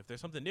if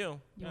there's something new, You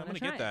I'm wanna gonna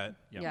try get it. that.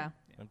 Yeah.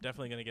 I'm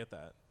definitely gonna get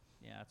that.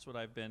 Yeah, that's what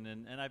I've been,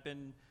 and I've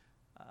been.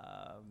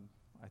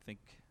 I think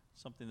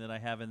something that I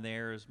have in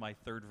there is my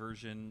third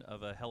version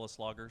of a Hellas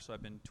Lager, so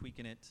I've been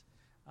tweaking it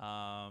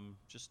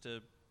just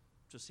to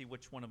see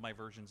which one of my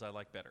versions I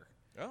like better.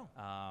 Oh,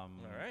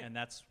 right. And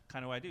that's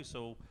kind of what I do.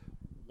 So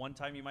one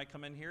time you might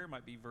come in here, it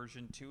might be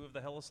version 2 of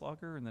the Hellas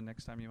Lager, and the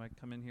next time you might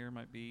come in here, it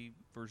might be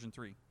version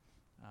 3.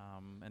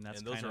 And that's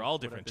and those kind are of all what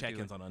I've different been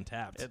check-ins doing. on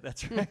Untapped.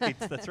 That's right.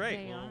 That's right.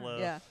 They We'll, are.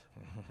 Yeah.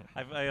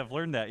 I have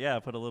learned that. Yeah,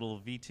 put a little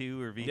V2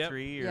 or V3 or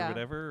Yeah.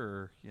 whatever,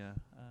 or yeah.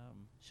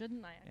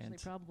 Shouldn't I actually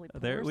And probably pour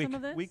There some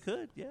of this we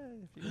could, yeah,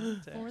 if you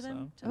wanted to. for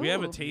them? we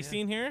have a Ooh.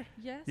 tasting here.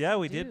 Yes. Yeah,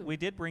 we do. did. We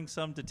did bring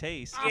some to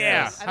taste. Yeah.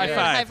 Yes. High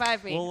Everyone five. High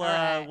five me. We'll,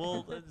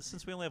 All right.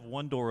 since we only have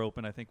one door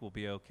open, I think we'll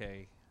be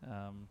okay.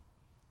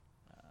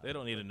 They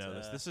don't need to but, know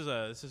this.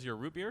 This is your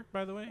root beer,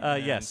 by the way.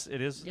 Yes,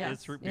 it is. Yes.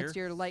 It's root beer. It's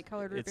your light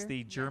colored root It's beer.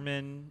 the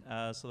German.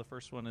 So the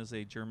first one is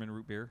a German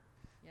root beer.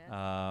 Yes.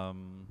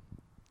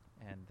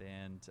 And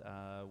then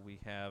we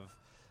have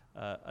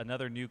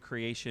another new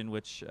creation,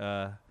 which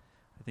I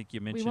think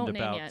you mentioned won't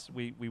name about. yet.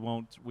 We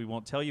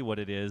won't tell you what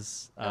it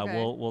is.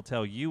 Okay. We'll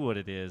tell you what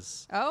it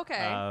is. Oh,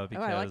 okay.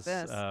 Because, I like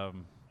this.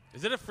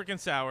 Is it a freaking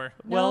sour?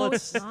 well, no,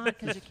 it's it's not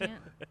because you can't.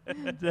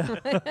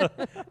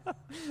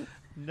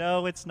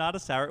 no, it's not a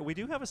sour. We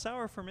do have a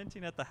sour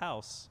fermenting at the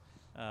house.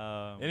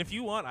 And if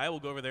you want, I will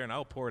go over there and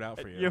I'll pour it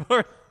out for you.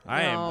 you're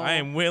I No.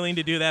 am willing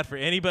to do that for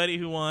anybody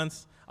who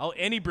wants.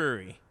 Any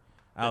brewery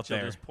out you'll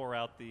there. just pour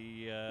out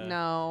the.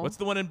 no. What's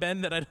the one in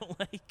Bend that I don't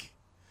like?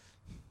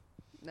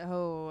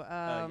 No.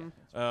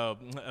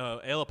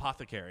 Ale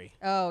Apothecary.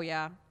 Oh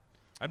yeah.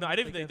 I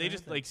didn't. think They I've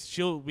just had like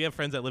we have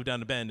friends that live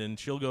down to Bend, and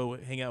she'll go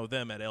hang out with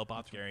them at Ale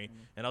Apothecary,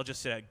 and I'll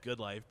just sit at Good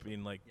Life,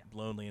 being like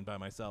lonely and by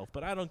myself.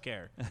 But I don't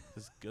care,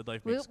 because Good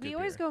Life makes good We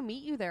always beer. go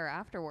meet you there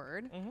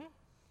afterward. Mm-hmm.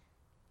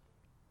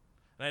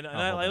 And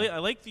I'll hold I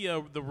like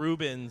the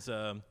Rubens.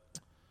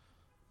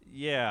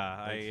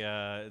 Yeah,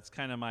 Thanks. it's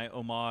kind of my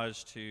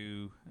homage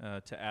to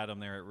Adam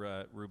there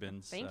at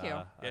Rubens. Thank you.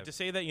 Yeah, I've- to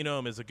say that you know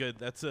him is a good.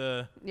 That's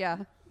a. Yeah.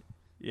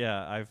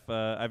 Yeah,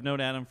 I've known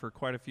Adam for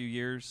quite a few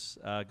years,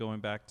 going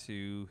back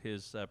to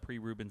his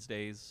pre-Rubens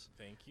days,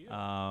 Thank you.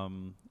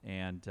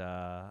 and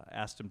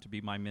asked him to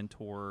be my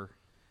mentor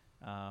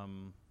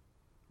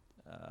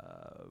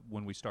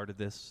when we started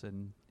this,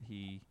 and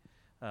he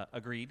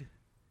agreed.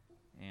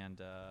 And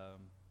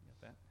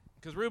that.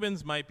 Because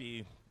Rubens might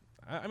be.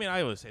 I mean,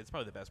 I always say it's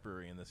probably the best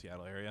brewery in the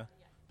Seattle area.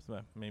 So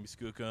maybe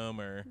Skookum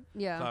or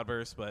Yeah.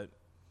 Cloudburst, but It's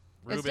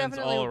Rubens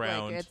definitely all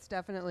around. It's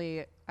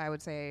definitely, I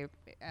would say,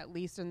 at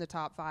least in the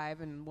top 5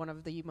 and one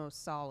of the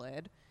most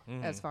solid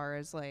as Mhm. far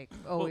as like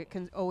Well-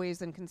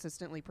 always and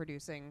consistently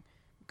producing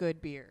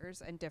good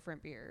beers and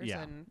different beers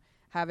Yeah. and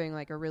having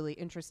like a really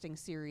interesting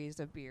series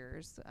of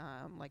beers,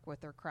 like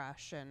with their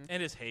Crush and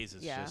And his haze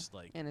is just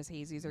like and his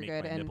hazies are make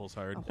good my and nipples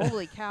hard.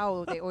 holy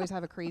cow, they always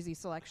have a crazy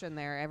selection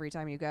there every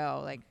time you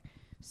go. Like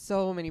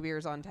so many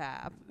beers on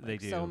tap. They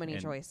like, do, so many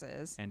and-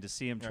 choices. And to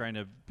see him Yeah. trying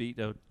to beat.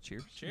 Oh,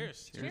 cheers!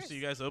 Cheers. Cheers Cheers. to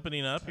you guys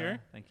opening up here.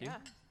 Thank you. Yeah.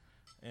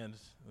 And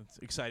it's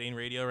exciting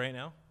radio right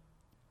now.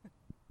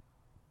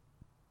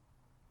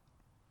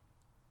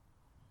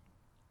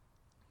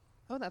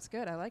 Oh, that's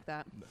good. I like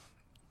that.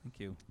 Thank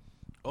you.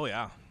 Oh,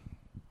 yeah.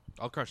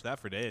 I'll crush that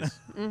for days.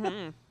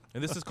 Mm-hmm.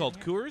 And this is called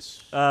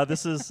Coors?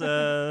 This is.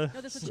 No,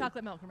 this is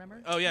chocolate milk.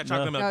 Remember? Oh, yeah,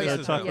 chocolate milk. Oh, This yeah,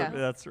 is chocolate. Yeah.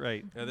 That's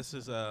right. this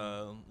is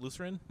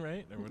Lutheran,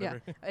 right? Or Yeah.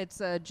 whatever.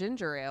 It's a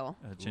ginger ale.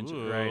 Ginger.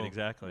 Ooh. Right.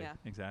 Exactly. Yeah.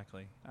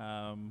 Exactly.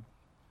 Yeah.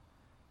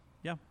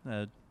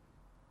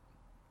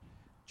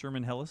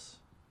 German Helles,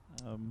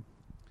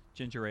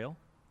 ginger ale.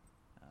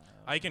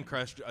 I can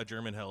crush a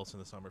German Helles in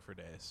the summer for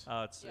days.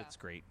 Yeah. It's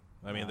great.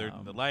 I mean, they're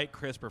the light,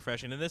 crisp,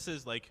 refreshing. And this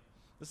is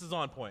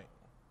on point.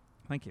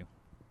 Thank you.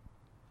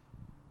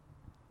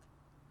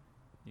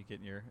 You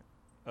getting your?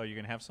 Oh, you're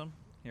gonna have some?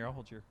 Here, I'll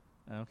hold your.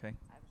 Okay. I was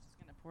just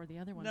gonna pour the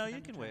other one. No, for you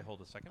them to can try. wait. Hold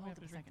a second. We Hold have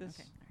it to a drink second. this.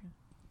 Okay. all right.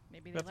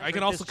 Maybe they That's, like I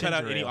can it. also this cut out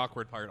ginger any ale.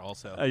 awkward part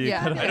also. You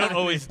Yeah. cut it I don't out.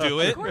 always do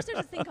it. Of course, there's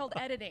a thing called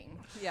editing.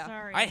 Yeah.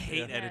 Sorry. I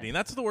hate Yeah. editing.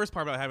 That's the worst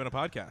part about having a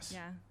podcast.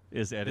 Yeah.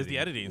 Is editing. Is the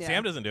editing. Yeah.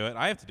 Sam doesn't do it.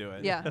 I have to do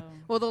it. Yeah. Oh.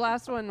 Well, the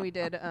last one we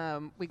did,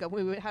 we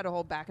had a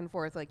whole back and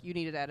forth. Like, you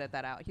needed to edit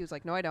that out. He was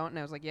like, "No, I don't," and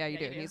I was like, "Yeah, you Yeah,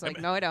 do." you And do. he's like,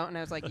 "No, I don't," and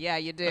I was like, "Yeah,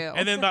 you do."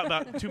 And then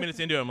about 2 minutes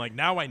into it, I'm like,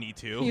 now I need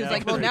to. he was Yeah.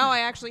 like, "Well, now I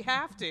actually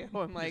have to."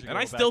 I'm like, And Go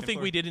I back still and think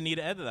forth. we didn't need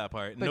to edit that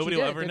part. But you Nobody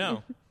did, will ever didn't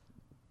know. you?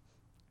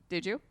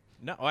 "Did you?"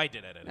 No, I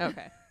did edit it.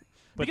 Okay.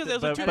 But, Because it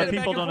was a but, 2 but minute back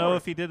people and don't know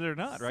forth. if he did it or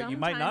not, right? You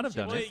might not have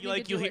Sometimes done you it. just need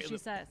Like, to you'll do hear what she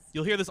says.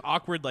 You'll hear this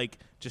awkward, like,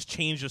 just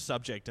change the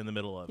subject in the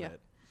middle of Yeah.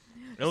 it.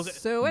 It was,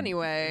 So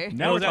anyway, it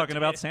Now we're was at- talking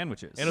about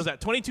sandwiches. and it was at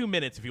 22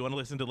 minutes if you want to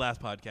listen to the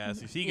last podcast.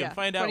 So you can yeah,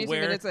 find out 22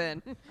 where. minutes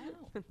in.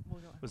 Oh,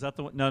 we'll go. Was that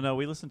the one? No,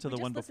 we listened to We the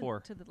just one listened before.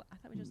 To the, I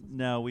thought we just listened.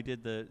 No, we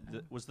did the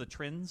was the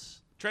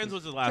trends. Trends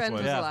was the last Trends one.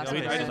 was the Yeah, last yeah,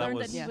 one. we I so that learned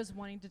was- that he Yeah. was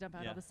wanting to dump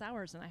out Yeah. all the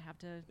sours, and I have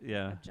to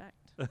Yeah. object.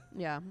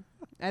 Yeah,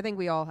 I think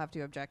we all have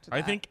to object to that.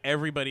 I think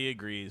everybody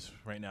agrees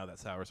right now that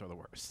sours are the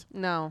worst.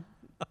 no.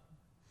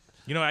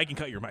 You know, I can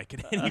cut your mic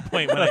at any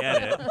point when I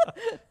edit.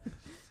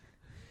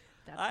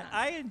 That's not.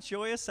 I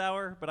enjoy a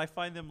sour, but I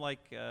find them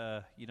like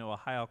a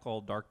high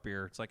alcohol dark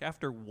beer. It's like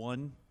after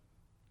one,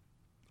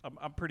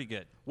 I'm pretty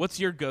good. What's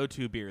your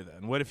go-to beer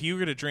then? What if you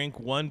were to drink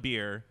one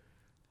beer?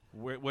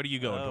 What are you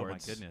going oh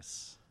towards? my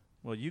goodness.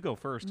 Well, you go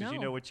first because you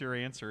No. know what your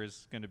answer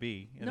is going to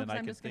be, and no, then 'cause I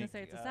I'm can just going to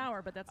think, say it's a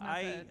sour, but that's not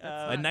I, the, that's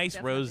a not, nice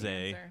that's not the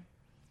rosé. answer.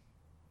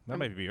 That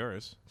might be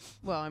yours.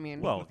 Well, I mean,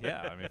 Well,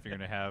 yeah. I mean, if you're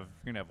gonna have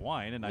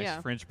wine, a nice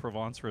Yeah. French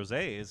Provence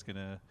rosé is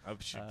gonna. Oh,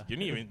 you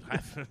didn't even.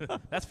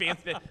 That's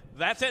fancy.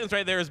 That sentence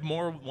right there is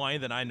more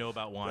wine than I know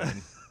about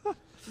wine.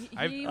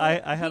 I've- He I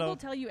will, had he a- will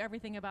tell you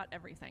everything about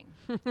everything,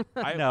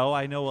 I know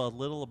a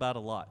little about a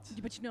lot.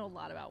 but you know a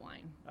lot about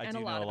wine. I and do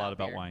a know lot a lot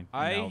about beer. wine.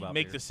 I know about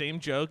make beer. the same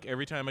joke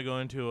every time I go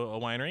into a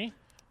winery.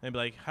 And be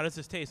like, "How does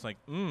this taste?" I'm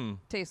like,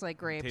 tastes like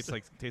grapes.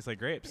 tastes like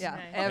grapes. yeah,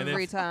 Nice. And then-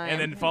 every time.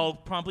 And then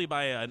followed promptly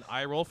by an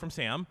eye roll from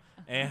Sam.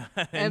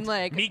 and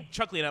like- me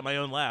chuckling at my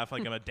own laugh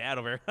like I'm a dad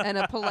over. And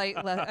a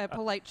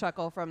polite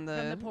chuckle from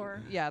the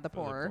pourer. Yeah, the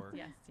From the pourer. pourer.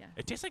 Yes, yeah.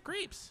 It tastes like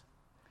grapes.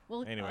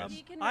 Well, Anyways.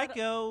 he can I rattle-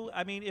 go.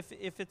 I mean, if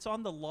it's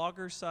on the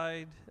lager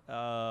side,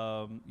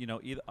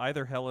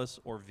 either Helles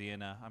or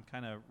Vienna. I'm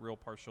kind of real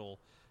partial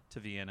to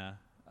Vienna.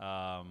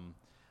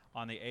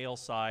 On the ale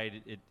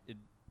side, it'd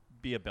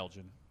be a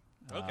Belgian.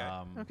 Okay.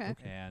 Okay.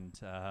 And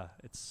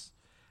it's,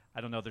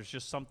 I don't know. There's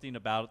just something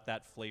about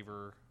that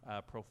flavor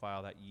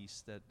profile, that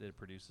yeast that it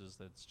produces,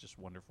 that's just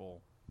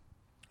wonderful.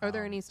 Are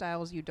there Um, any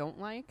styles you don't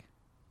like?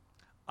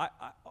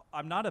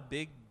 I'm not a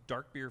big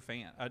dark beer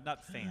fan.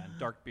 Not fan.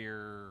 Dark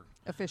beer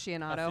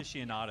Aficionado.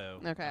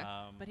 aficionado. Okay.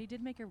 But he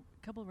did make a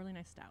couple really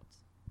nice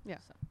stouts. Yeah.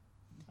 So.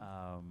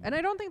 And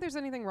I don't think there's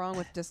anything wrong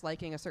with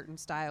disliking a certain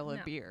style of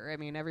No. beer. I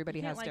mean, everybody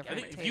You has can't like I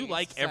different think if you tastes,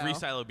 like every so-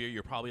 style of beer,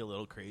 you're probably a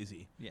little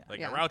crazy. Yeah. Like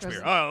Yeah, a Rauch 'cause-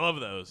 beer, oh, I love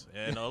those.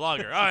 And a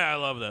lager, oh, yeah, I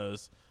love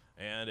those.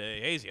 And a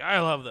hazy, I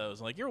love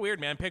those. Like, you're weird,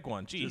 man. Pick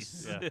one. Jeez.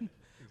 Just- yeah,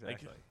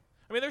 exactly.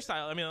 I mean, their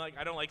style. I mean, like,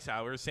 I don't like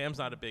sours. Sam's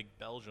not a big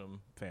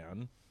Belgium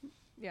fan.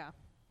 Yeah.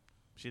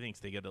 She thinks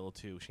they get a little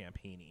too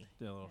champagne-y.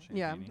 A little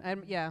Yeah.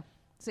 champagne-y. Yeah.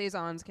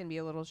 Saisons can be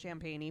a little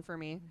champagne-y for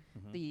me.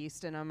 Mhm. The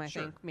yeast in them, I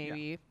Sure, think, yeah.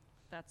 maybe.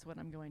 That's what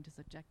I'm going to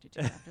subject you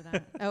to after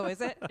that. Oh,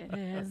 is it? It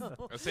is.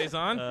 A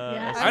Saison?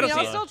 Yes. I I don't mean, see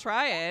I'll it. still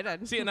try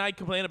it. See, and I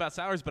complain about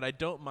sours, but I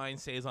don't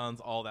mind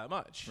Saisons all that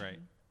much. Right.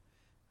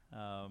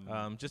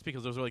 Just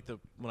because those were like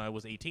when I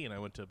was 18, I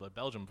went to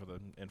Belgium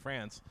in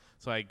France,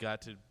 so I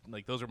got to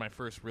those were my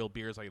first real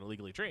beers I could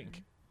legally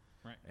drink.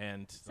 Right.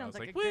 And I Sounds was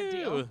like like, a good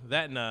woo, deal.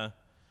 that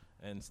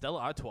and Stella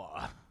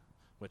Artois,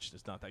 which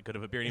is not that good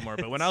of a beer anymore.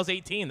 But when I was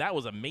 18, that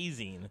was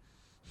amazing.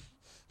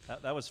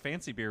 That was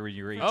fancy beer when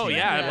you were 18. Oh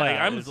yeah, Yeah. like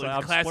I'm It's like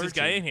like the I'm classiest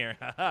guy splurging. in here.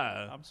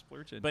 I'm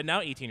splurging. But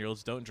now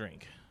 18-year-olds don't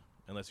drink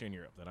unless you're in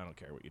Europe. Then I don't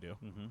care what you do.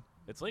 Mm-hmm.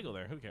 It's legal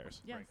there. Who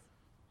cares? Yes.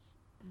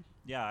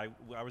 Yeah,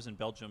 I was in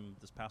Belgium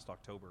this past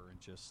October and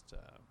just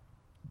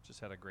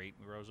had a great.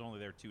 I was only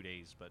there 2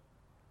 days, but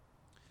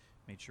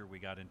made sure we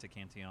got into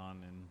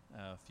Cantillon and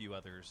a few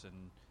others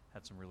and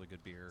had some really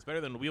good beer. It's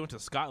better than we went to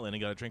Scotland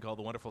and got to drink all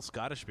the wonderful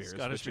Scottish beers,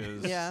 Scottish which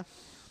beers. is Yeah.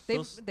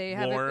 Those They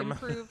have warm.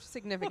 improved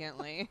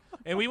significantly.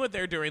 And we went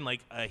there during like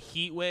a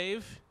heat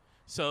wave.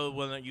 So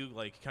when you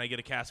like, can I get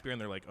a cask beer?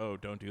 And they're like, oh,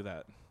 don't do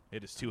that.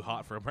 It is too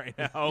hot for them right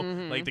now.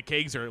 Mhm. Like the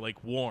kegs are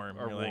like warm.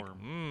 Are You're like,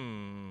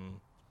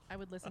 warm. I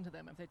would listen to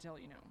them if they tell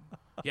you no.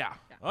 Yeah.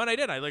 Yeah. Oh, and I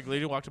did. I like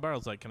literally walked to the bar. I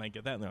was like, can I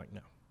get that? And they're like,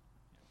 no.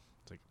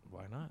 It's like,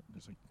 why not?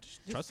 It's like,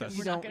 just trust us. We're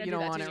You not don't, gonna you do don't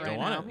that want to it you. right Don't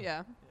want now. it.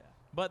 Yeah.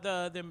 But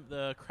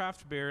the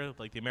craft beer,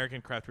 like the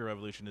American craft beer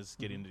revolution, is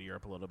getting into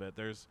Europe a little bit.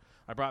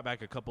 I brought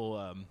back a couple.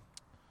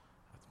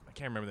 I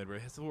can't remember the word.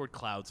 It has the word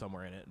cloud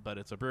somewhere in it, but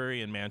it's a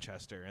brewery in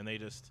Manchester, and they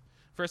just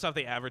first off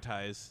they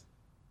advertise.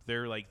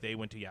 They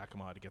went to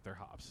Yakima to get their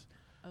hops,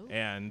 Oh.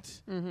 and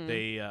Mhm.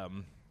 they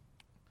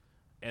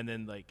and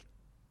then like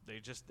they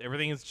just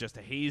everything is just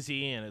a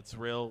hazy, and it's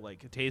real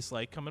like it tastes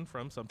like coming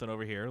from something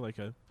over here,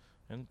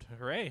 and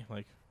hooray,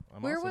 like.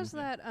 I'm Where awesome. was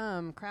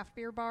that craft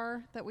beer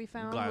bar that we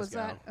found? Was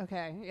that Glasgow.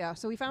 okay? Yeah.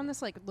 So we found this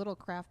like little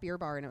craft beer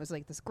bar, and it was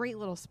like this great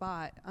little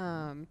spot.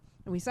 And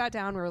we sat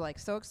down. We were like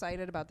so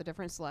excited about the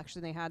different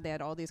selection they had. They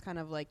had all these kind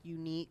of like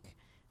unique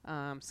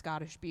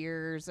Scottish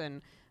beers,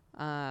 and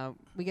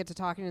we get to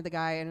talking to the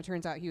guy, and it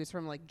turns out he was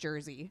from like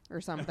Jersey or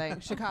something,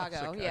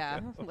 Chicago. Yeah.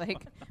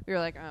 Like we were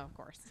like, oh, of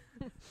course.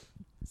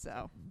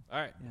 So All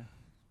right, Yeah.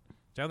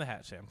 down the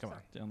hatch, Sam. Come on.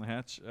 Down the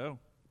hatch. Oh,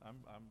 I'm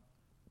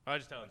I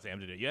was just telling Sam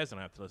to do it. You guys don't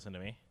have to listen to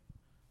me.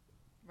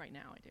 Right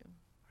now, I do.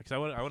 Because I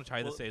want to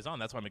try Well- this Saison.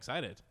 That's why I'm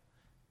excited.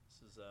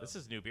 This is This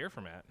is new beer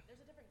for Matt. There's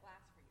a different glass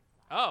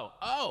for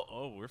you.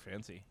 Oh, we're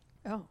fancy.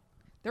 oh,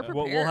 they're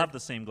we'll prepared. have the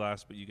same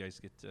glass, but you guys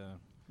get.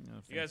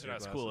 You guys are not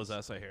as cool as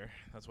us, I hear.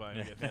 That's why I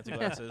Yeah. get fancy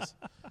glasses.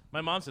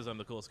 My mom says I'm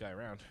the coolest guy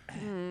around.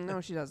 No,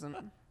 she doesn't.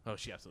 Oh,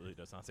 she absolutely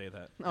does not say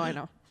that. Oh, I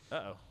know.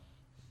 Uh-oh.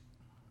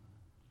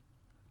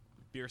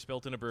 Beer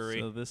spilt in a brewery.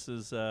 So this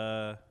is.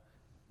 I'll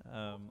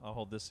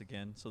hold this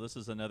again. So this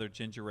is another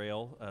ginger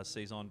ale,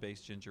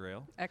 Saison-based ginger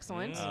ale.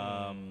 Excellent.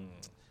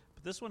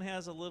 But this one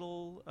has a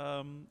little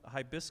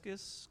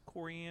hibiscus,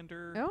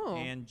 coriander, Oh.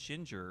 and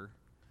ginger.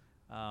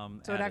 So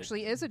it added.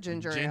 actually is a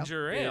ginger ale.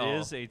 Ginger ale. It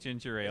is a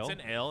ginger ale.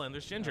 It's an ale, and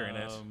there's ginger in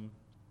it.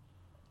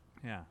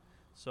 Yeah.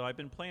 So I've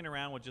been playing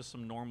around with just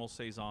some normal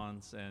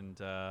saisons,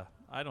 and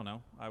I don't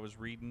know. I was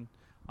reading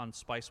on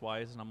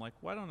SpiceWise, and I'm like,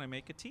 why don't I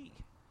make a tea?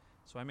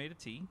 So I made a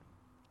tea.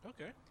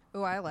 Okay.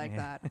 Oh, I like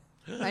Yeah. that.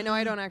 I know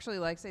I don't actually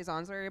like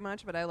saisons very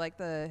much, but I like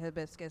the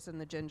hibiscus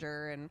and the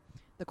ginger and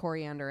the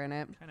coriander in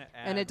it. Kind of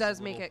And it does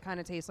make it kind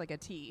of taste like a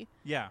tea.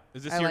 Yeah.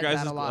 Is this I your like that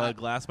guys' a lot.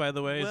 glass, by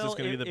the way? Is this Well,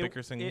 going to be the it-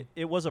 Bickerson?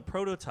 It was a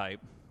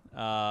prototype,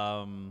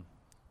 and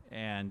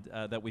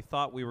that we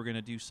thought we were going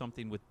to do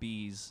something with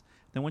bees.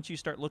 Then once you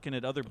start looking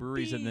at other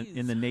breweries in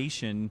the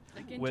nation,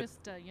 Again, with-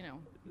 just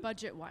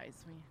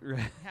budget-wise, we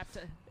Right. have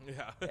to.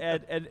 yeah.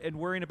 and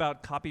worrying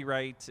about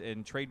copyright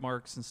and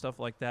trademarks and stuff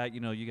like that,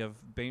 you have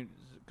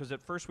because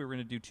at first we were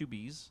going to do 2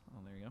 bees. Oh,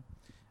 there you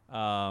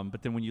go.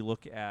 But then when you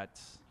look at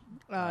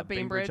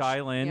Bainbridge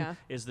Island yeah.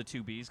 is the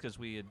 2 Bs because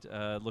we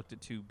had looked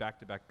at 2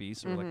 back-to-back Bs,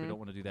 so we're like, we don't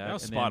want to do that. That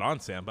was And spot then- on,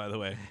 Sam, by the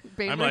way. I'm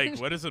Bainbridge. like,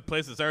 what is a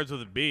place that starts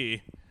with a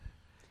B?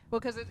 Well,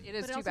 because it is But it two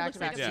also looks like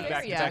back-to-back a Yeah. ferry.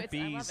 back-to-back It's-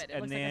 I love Bs, it. It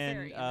and looks like a then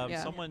ferry, you know?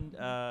 Yeah.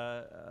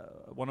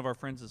 someone, one of our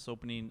friends is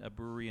opening a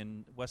brewery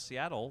in West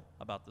Seattle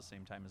about the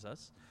same time as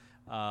us.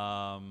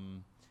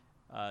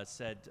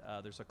 Said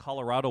there's a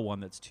Colorado one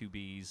that's 2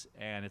 Bs,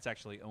 and it's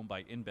actually owned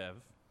by InBev.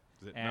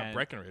 Is it not And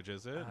Breckenridge,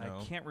 is it? I No.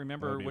 can't That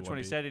remember would be which one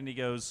he 1B. said, and he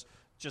goes,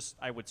 "Just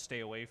I would stay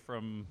away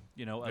from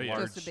a Oh, yeah.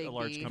 large, Just a big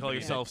large B. You company." call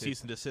yourself to-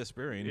 cease and desist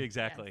brewing.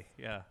 Exactly.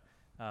 Yeah.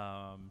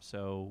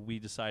 So we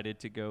decided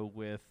to go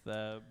with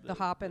The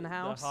hop in the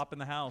house? The hop in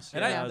the house.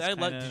 And yeah, I it's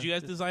like. kinda Did you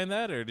guys just- design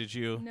that, or did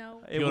you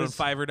No. It go on was-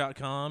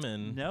 Fiverr.com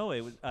and? No,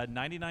 it was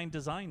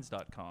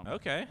 99designs.com.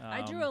 Okay.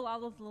 I drew a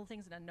lot of little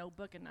things in a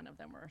notebook, and none of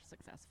them were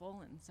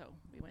successful, and so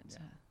we went to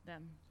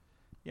them.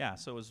 Yeah,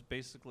 so it was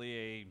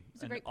basically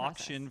It's a an great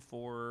auction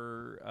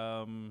for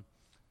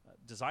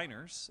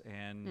designers,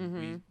 and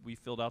Mm-hmm. we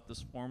filled out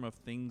this form of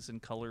things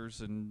and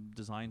colors and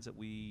designs that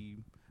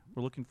we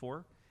were looking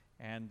for,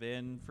 and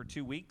then for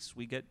 2 weeks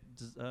we got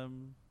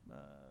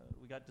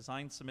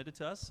designs submitted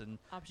to us, and you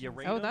Options.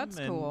 rate Oh, 'em that's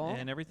and, cool.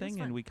 and everything,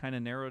 fun. and we kind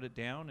of narrowed it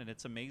down, and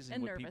it's amazing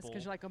And what nervous people.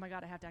 because you're like, oh my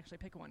god, I have to actually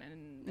pick one,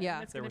 and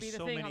Yeah. it's There going were to be the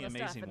so thing many on the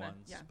stuff, amazing and then-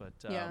 ones, yeah. but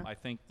Yeah. I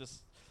think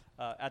this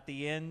at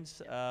the end,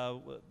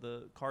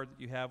 the card that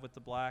you have with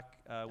the black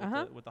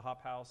Uh-huh. with the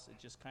hop house, it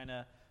just kind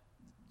of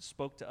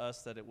spoke to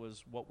us that it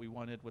was what we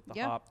wanted with the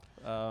Yeah. hop.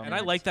 And I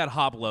like that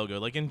hop logo.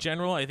 Like in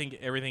general, I think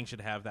everything should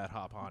have that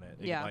hop on it.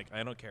 Yeah. Like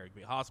I don't care. It could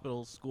be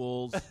hospitals,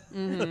 schools,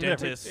 Mm-hmm.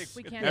 dentists.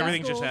 We can't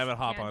Everything do just schools, have a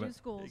hop can't on do it.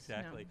 Schools,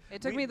 Exactly. No.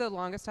 It took me the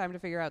longest time to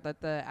figure out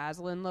that the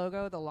Aslan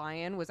logo, the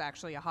lion, was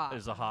actually a hop.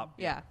 There's a hop.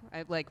 Yeah,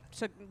 I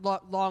took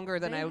longer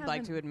than I would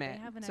like to admit They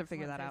have an to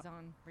figure that out.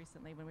 excellent saison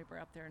recently when we were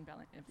up there in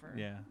Bellingham for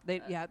Yeah.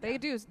 They yeah. they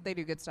do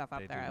good stuff up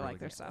They there. do I really like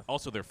their good stuff.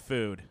 Also, their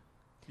food.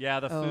 Yeah,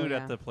 the Oh, food yeah.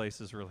 at the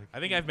place is really. I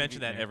think I've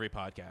mentioned that every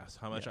podcast.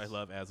 How much I Yes.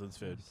 love Aslan's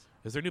food. Yes.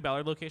 Is their new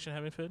Ballard location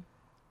having food?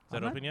 Is that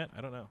I'm not- open yet?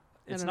 I don't know.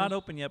 It's don't not know.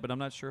 open yet, but I'm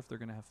not sure if they're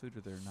going to have food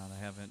there or not. I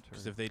haven't.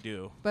 Because if they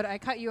do, But I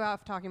cut you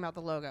off talking about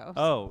the logo.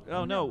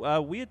 Oh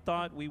no! We had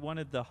thought we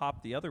wanted the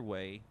hop the other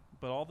way,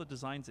 but all the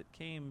designs that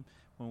came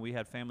when we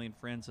had family and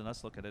friends and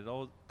us look at it,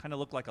 all kind of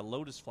looked like a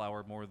lotus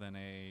flower more than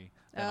a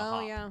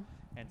hop. Yeah.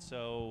 And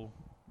so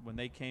when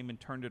they came and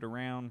turned it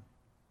around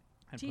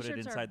and put it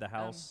T-shirts inside are, the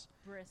house.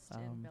 Brist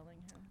Um, in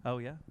Bellingham. Oh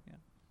yeah.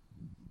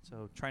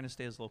 So trying to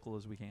stay as local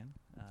as we can.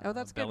 Oh,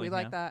 that's good. We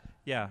like Bellingham. that.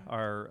 Yeah,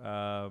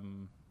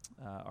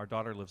 our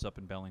daughter lives up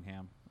in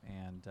Bellingham,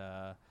 and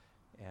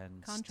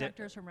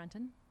Contractors from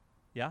Renton.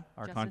 yeah,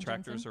 our Justin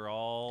contractors Jensen. are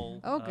all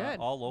Oh, good.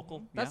 all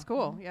local. That's yeah.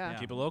 cool. Yeah. Yeah.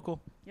 keep it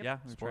local. Yep. Yeah,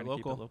 we're Support trying to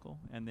keep it local. local.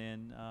 And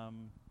then,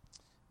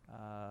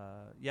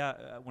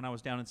 when I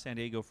was down in San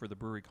Diego for the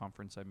brewery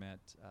conference, I met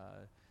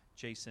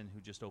Jason, who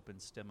just opened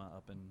Stemma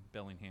up in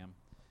Bellingham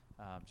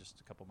just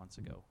a couple months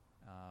ago.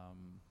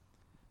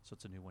 So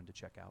it's a new one to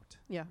check out.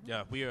 Yeah.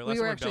 Yeah, we are. We last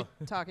were time actually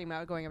talking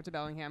about going up to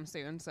Bellingham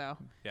soon, so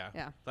yeah.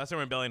 yeah. Last time we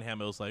were in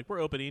Bellingham, it was like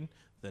we're opening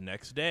the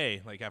next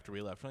day. Like after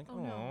we left, we're like,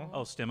 Oh, no.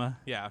 Oh, Stemma.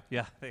 yeah.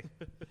 Yeah.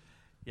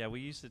 Yeah, we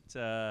use it.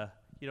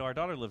 Our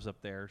daughter lives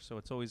up there, so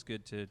it's always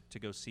good to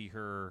go see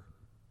her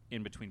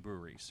in between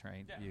breweries,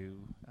 right? Yeah.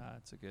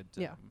 It's a good.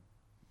 Yeah.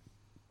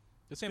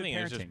 The same Good thing.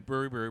 It's just parenting.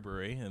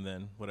 brewery, and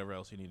then whatever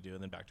else you need to do,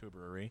 and then back to a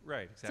brewery,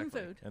 Right. Exactly.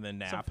 Some food. and then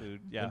Some nap,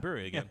 food. and Yeah.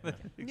 brewery again. Yeah.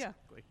 Yeah.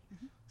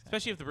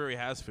 Especially if the brewery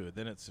has food,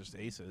 then it's just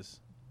aces.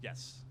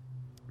 Yes.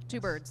 Two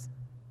birds.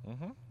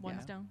 Mm-hmm. One Yeah.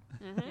 stone.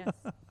 Mhm.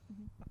 Yes.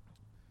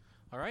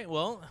 All right.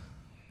 Well,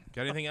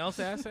 got anything else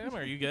to ask, Sam?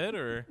 Are you good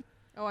or?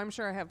 Oh, I'm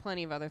sure I have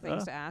plenty of other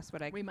things to ask,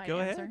 but I We might Go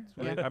answer.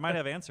 ahead. Yeah. I might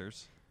have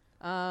answers.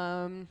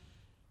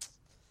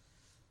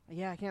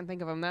 Yeah, I can't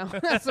think of them now.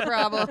 That's the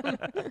problem.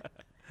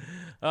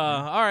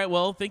 All right.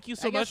 Well, thank you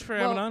so I guess- much for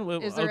having well, on.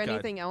 Well, is there God.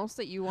 anything else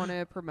that you want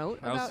to promote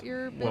I was- about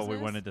your business? Well, we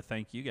wanted to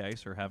thank you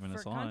guys for having For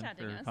us on,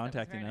 contacting us. That was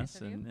contacting very nice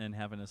us of you. and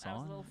having us I was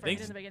a little on. afraid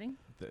Thanks. in the beginning.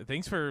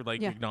 Thanks for like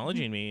Yeah.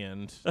 acknowledging me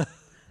and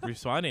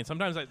responding.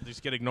 Sometimes I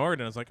just get ignored,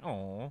 and it's like,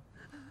 oh.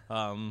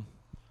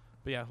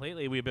 But yeah,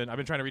 lately I've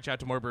been trying to reach out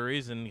to more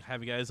breweries and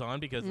have you guys on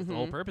because the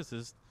whole purpose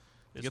is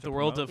to Is get to the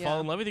world to promote. fall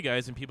Yeah. in love with you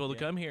guys and people to Yeah.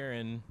 come here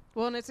and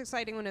Well, and it's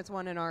exciting when it's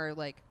one in our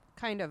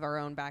kind of our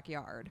own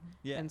backyard.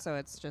 Yeah. And so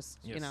it's just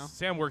yes,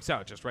 Sam works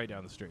out just right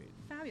down the street.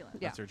 Fabulous.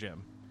 Yeah. That's her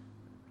gym.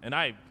 And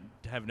I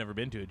have never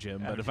been to a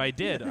gym, but if I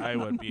did, I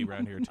would be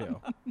around here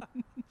too.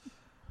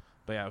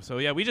 But yeah, so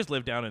yeah, we just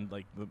live down in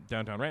like the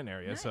downtown Renton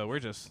area, so we're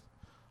just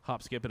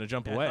hop, skip, and a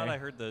jump Yeah, away. I thought I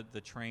heard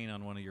the train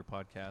on one of your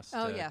podcasts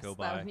Oh, yes, go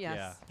that- by.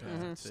 yes. Yeah.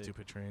 Mhm. Yeah,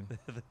 stupid train.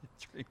 The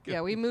train Yeah,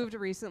 go- we moved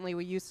recently.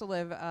 We used to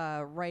live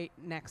right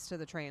next to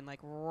the train, like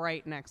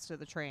right next to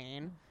the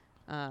train.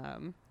 The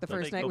Don't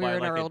first they night go we by were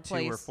in like our at old 2 or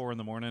place. 4 in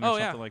the morning Oh, or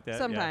yeah. something like that.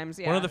 Sometimes,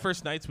 yeah. One of the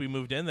first nights we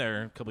moved in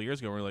there a couple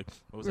years ago, we were like,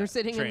 what was We were that?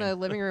 sitting Train. in the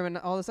living room, and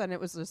all of a sudden it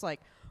was just like,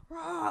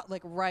 rah,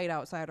 like right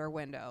outside our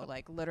window,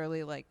 like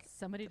literally like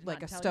Somebody did like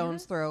a not tell you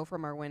stone's this? throw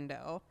from our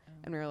window,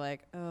 and we were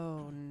like,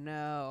 oh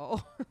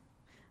no.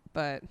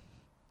 But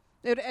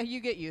You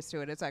get used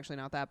to it. It's actually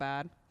not that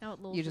bad. Now it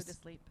lulls You you just- to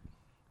sleep.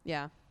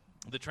 Yeah.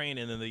 The train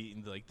and then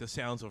the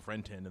sounds of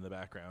Renton in the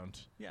background,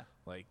 Yeah.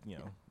 like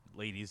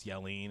ladies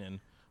yelling. And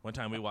one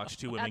time we watched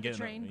two women At the get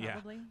train, in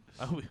a,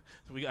 probably.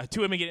 we got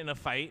two women get in a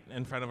fight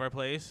in front of our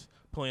place,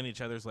 pulling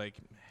each other's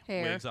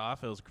Hair. wigs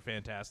off. It was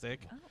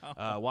fantastic.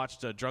 Oh.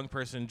 Watched a drunk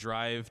person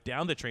drive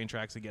down the train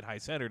tracks and get high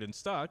centered and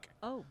stuck.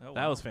 Oh. Oh,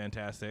 That wow. was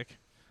fantastic.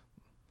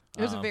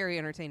 It was a Um, very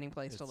entertaining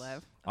place to it's-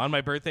 live. On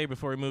my birthday,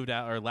 before we moved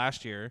out, or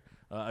last year,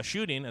 a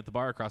shooting at the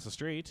bar across the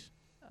street.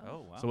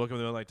 Oh, wow. So welcome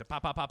to to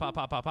pop, pop, pop, pop,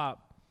 pop, pop,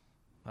 pop.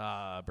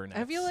 Burnett's.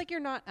 I feel like you're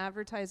not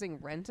advertising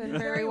Renton very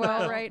Very well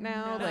well. right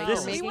now. No. Like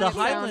This you're is making the it sound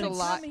a Highlands.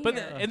 lot. Come But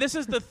here. and this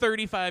is the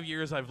 35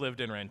 years I've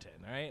lived in Renton,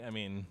 right? I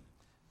mean,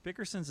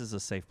 Bickerson's is a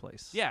safe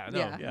place. yeah, no.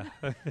 Yeah.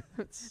 Yeah.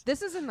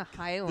 This is in the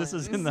Highlands.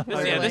 is in the where,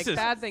 Highlands. Yeah, like, this is-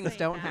 bad things Say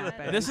don't that.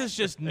 happen. This is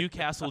just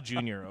Newcastle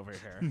Junior over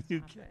here.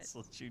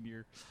 Newcastle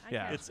Junior. I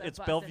Yeah. catch It's the it's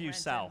bus in Bellevue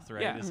Renton. South,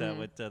 right? Yeah. Is that Mhm.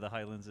 what the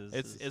Highlands is?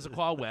 It's is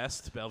Issaquah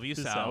West, Bellevue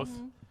To South. south.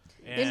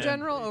 in and-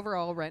 general,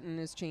 overall, Renton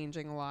is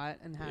changing a lot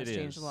and has It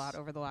changed a is. lot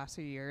over the last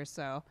few years.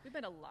 So We've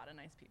met a lot of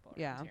nice people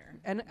yeah, around here.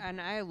 and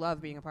I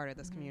love being a part of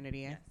this community.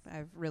 Yes.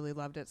 I've really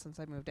loved it since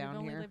I moved We've down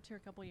only here. lived here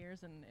a couple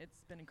years, and it's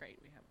been great.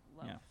 We have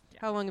love. Yeah.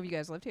 How long have you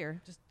guys lived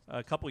here?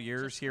 a couple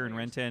years Just here 4 in years.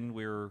 Renton.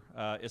 We were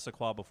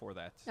Issaquah before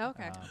that.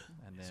 Okay.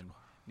 And then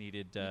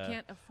needed. You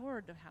can't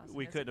afford a house. in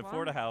we couldn't Issaquah.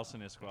 afford a house in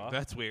Issaquah.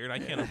 That's weird. I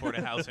can't afford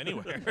a house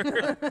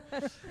anywhere.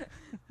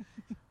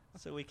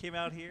 So we came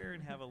out here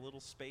and have a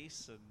little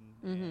space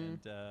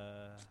and, Mhm.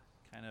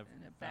 kind of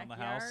And a found the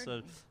house. backyard So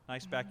and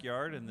nice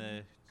backyard and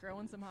the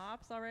growing some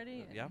hops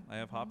already. yeah, I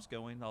have hops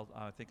going.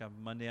 I think on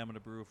Monday I'm going to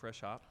brew a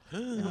fresh hop.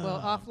 Well,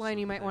 offline, so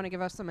you might that- want to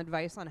give us some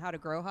advice on how to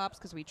grow hops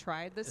because we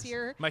tried this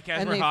year. My And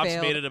Casimir they hops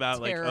failed made it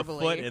about like a terribly.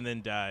 foot and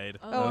then died.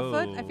 Oh, a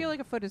foot? I Oh. feel like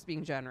a foot is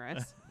being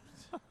generous.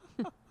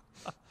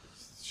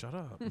 Shut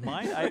up.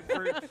 Mine,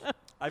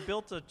 I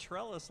built a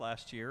trellis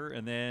last year,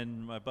 and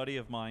then my buddy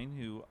of mine,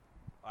 who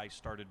I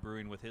started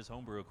brewing with his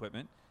homebrew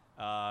equipment,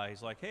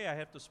 he's like, "Hey, I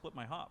have to split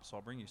my hops, so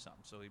I'll bring you some."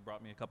 So he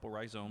brought me a couple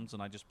rhizomes,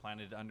 and I just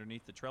planted it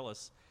underneath the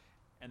trellis.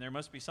 And there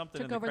must be something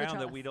Took in the over the ground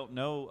that we trellis. don't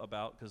know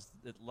about because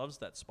it loves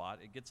that spot.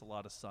 It gets a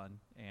lot of sun,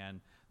 and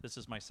this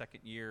is my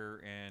second year.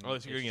 And Oh,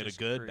 so you're it's gonna get a just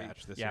good great.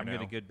 batch this yeah, year I'm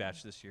getting now. a good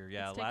batch this year.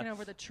 Yeah, It's taken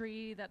over the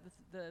tree that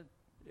the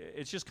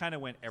it's just kind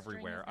of went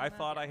everywhere. has I gone up,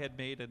 thought I yeah. had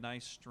made a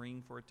nice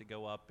string for it to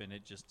go up, and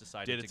it just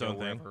decided Did to its go own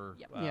thing? wherever.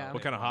 Yep. Yeah.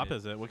 What kind of hop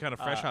is it? What kind of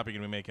fresh hop are you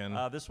gonna be making?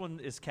 This one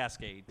is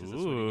Cascade. 'Cause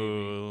that's what he gave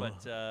Ooh. me.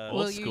 But Old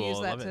Will you school, use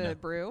that love it. to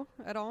brew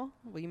at all?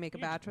 Will you make a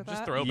batch with just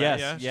that? throw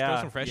yes, back, yeah,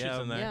 just throw some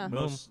freshies in there. Yeah.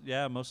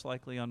 Boom. most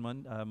likely on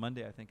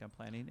Monday. I think I'm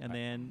planning, and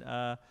then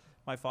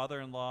my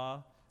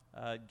father-in-law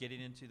getting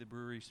into the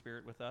brewery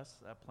spirit with us.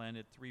 I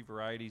planted 3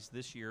 varieties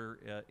this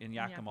year in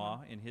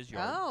Yakima in his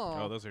yard. Oh,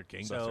 Oh, those are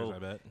gangbusters, So I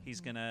bet.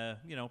 he's gonna,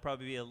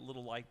 probably be a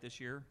little light this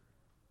year,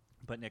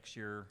 but next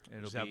year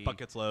it'll Just be have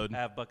buckets load.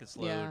 have buckets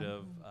load Yeah.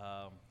 of.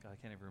 God, I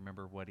can't even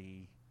remember what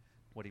he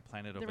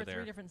planted there over were there.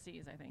 3 different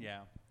C's, I think.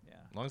 Yeah.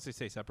 As long as they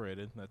stay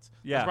separated. That's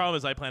Yeah. The problem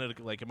is I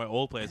planted like in my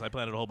old place. I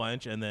planted a whole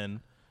bunch, and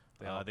then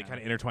they Okay. kind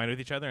of intertwined with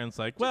each other, and it's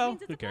like, Just well,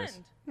 means it's who a cares?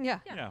 blend. yeah.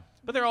 Yeah. Yeah.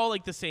 But they're all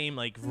like the same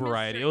like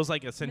variety. Mystery. It was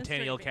like a Mystery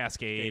Centennial bait.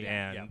 Cascade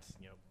Yeah. and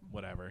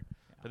whatever.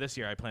 But this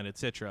year I planted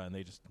Citra, and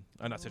they just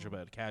not Citra,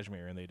 but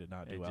Cashmere, and they did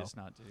not do It well. just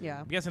not do.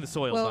 Yeah. I'm guessing the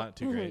soil's Well, not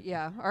too great.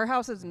 yeah. Our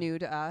house is new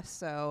to us,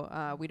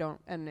 so we don't,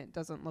 and it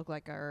doesn't look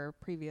like our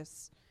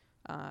previous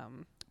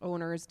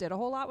owners did a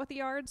whole lot with the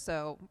yard.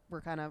 So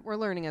we're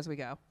learning as we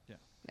go.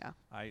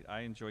 I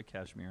enjoy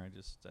cashmere. I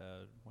just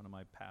one of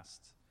my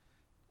past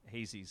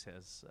hazies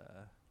has.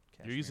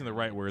 You're using cashmere the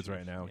right and words juice.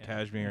 right now. Yeah.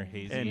 Cashmere, Yeah.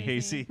 hazy. And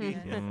hazy.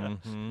 Yes.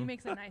 Mhm. He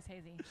makes a nice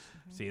hazy.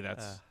 See,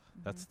 that's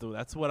Mhm.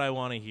 that's what I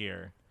want to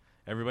hear.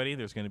 Everybody,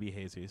 there's going to be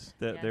hazies.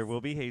 There Yes.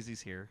 will be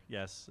hazies here.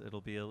 Yes,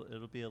 it'll be a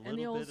little the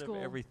little old bit of school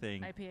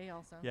everything. IPA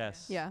also.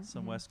 Yes. Yeah.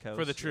 Some Mhm. West Coast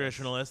For the yes.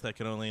 traditionalists that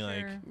can only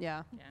like Sure.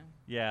 Yeah. Yeah.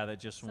 Yeah, that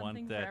just Something want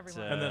for that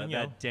everyone. And then, you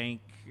know- that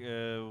dank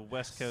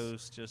West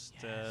Coast just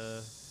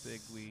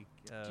big week.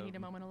 Do you need a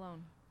moment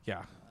alone?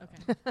 yeah.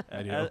 Okay.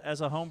 I do.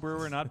 As a home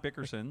brewer, not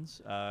Bickerson's,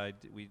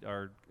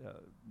 our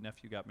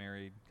nephew got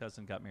married,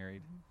 cousin got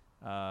married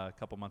a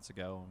couple months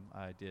ago.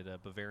 I did a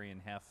Bavarian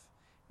Hef,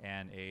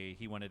 and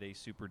he wanted a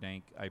super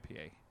dank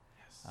IPA.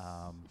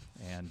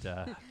 And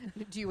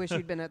Do you wish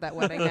you'd been at that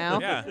wedding now?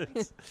 Yeah.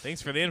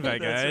 Thanks for the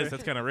invite, That's guys. right.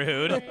 That's kind of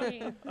rude.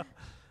 Hey.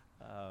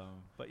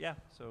 but yeah,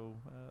 so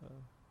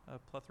a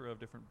plethora of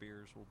different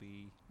beers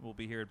will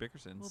be here at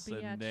Bickerson's. We'll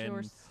be and at then,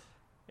 yours.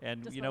 and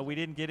we disposal.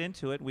 didn't get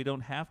into it. We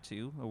don't have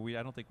to, or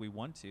I don't think we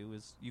want to.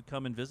 Is you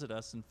come and visit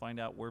us and find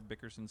out where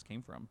Bickerson's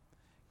came from,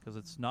 because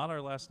it's not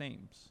our last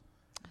names.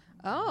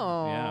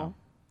 Oh. Yeah.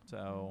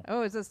 So.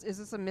 Oh, is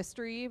this a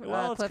mystery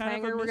Well, it's cliffhanger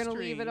kind of a we're gonna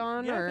mystery. leave it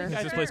on, Yeah, I or think Is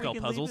I this think place we called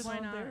can leave Puzzles? it Why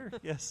on not? there.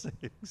 Yes,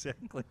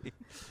 exactly.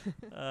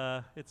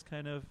 It's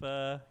kind of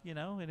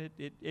and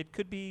it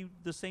could be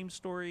the same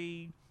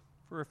story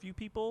for a few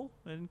people,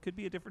 and could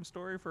be a different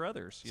story for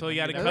others. So you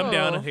got to know. come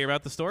down Oh. and hear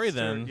about the story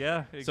Sure, then.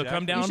 yeah, So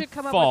come exactly. down You should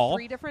come up fall. with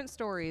 3 different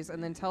stories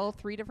and then tell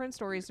 3 different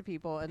stories to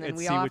people, and then And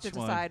we see all have which to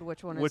one- decide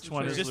which one which is the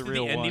one truth. is Just the the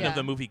real ending one. of Yeah.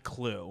 the movie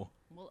Clue.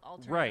 We'll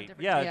alter Right.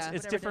 different Yeah, days, Yeah.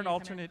 it's whatever different day you come in.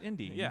 alternate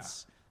endings.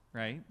 Yeah.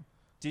 Right.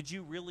 Did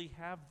you really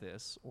have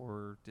this,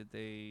 or did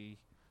they?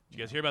 Did you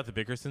guys hear about the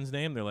Bickerson's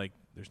name? They're like,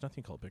 there's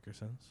nothing called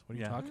Bickerson's. What are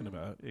you Yeah. talking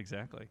about?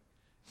 Exactly.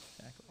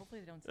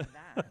 Hopefully they don't say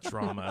that.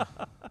 Drama.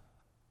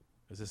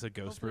 Is this a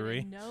ghost Hopefully brewery?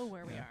 they know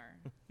where we Yeah.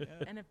 are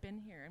and have been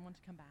here and want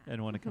to come back.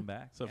 And want to come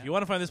back. So if Yeah. you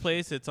want to find this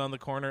place, it's on the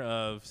corner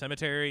of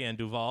Cemetery and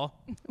Duval.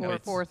 or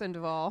It's- 4th and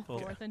Duval. Well,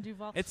 4th and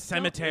Duval. It's Don't-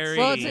 Cemetery.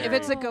 Well, if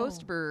it's a No.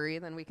 ghost brewery,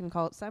 then we can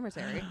call it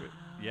cemetery.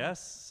 Yes,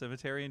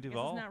 Cemetery and Guess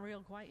Duval. It's not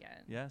real quite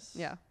yet. Yes.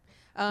 Yeah.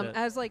 That-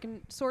 As like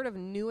sort of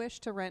newish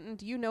to Renton,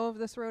 do you know of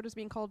this road as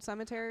being called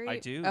cemetery? I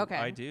do. Okay.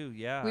 I do.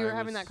 Yeah. We were I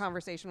having that was-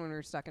 conversation when we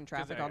were stuck in 'Cause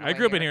traffic on the I way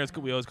grew up in here.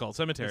 here. We always call it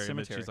Cemetery. But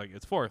Cemetery. she's like,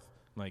 it's 4th.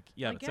 I'm like,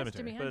 yeah, I but guess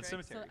Cemetery. Jimi But it's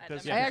Hendrix, cemetery, so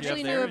 'cause I you I have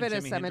actually there knew of and it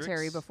as Jimi cemetery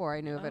Hendrix. before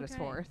I knew of it as Okay.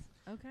 4th.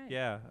 Okay.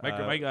 Yeah.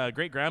 My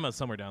great grandma's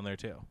somewhere down there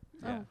too.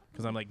 Yeah. Oh.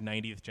 Because I'm like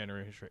 90th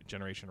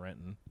generation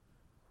Renton.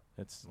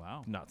 It's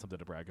Wow. not something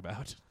to brag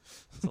about.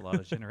 It's a lot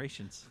of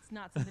generations. It's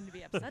not something to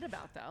be upset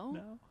about, though.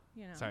 No.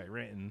 You know. Sorry,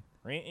 Renton.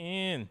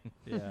 Renton.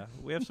 Yeah.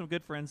 We have some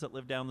good friends that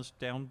live down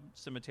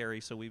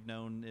Cemetery, so we've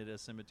known it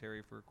as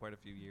Cemetery for quite a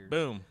few years.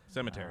 Boom.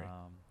 Cemetery.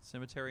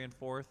 Cemetery and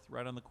 4th,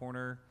 right on the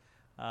corner.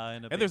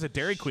 And there's a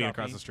Dairy Queen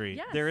across shopping- the street.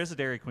 Yes. There is a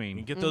Dairy You Queen.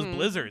 can get those Mhm.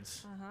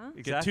 blizzards. Uh-huh.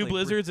 Get 2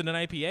 blizzards and an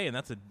IPA, and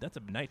that's a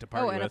night to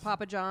party Oh, and with. a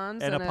Papa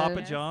John's. And a Papa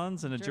Yes.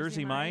 John's and a Jersey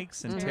Jersey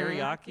Mike's and Mhm.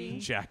 teriyaki.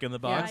 Jack in the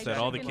Yeah, Box that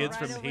all the chicken kids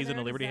right from over Hazen there,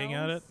 and Liberty the hang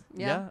out at. Zell's.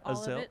 Yeah. a All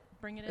of Zell- it.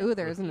 Bring it in. Ooh,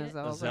 there's an Bring it.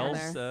 Azelle a over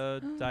Zell's there.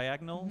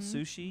 diagonal Mhm.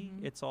 sushi.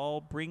 Mhm. It's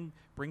all bring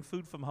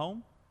food from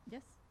home.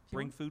 Yes. if you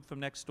Bring want. food from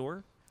next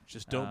door.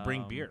 Just don't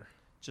bring Um, beer.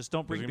 Just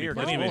don't bring There's gonna be beer.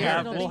 'cause plenty of we'll beer.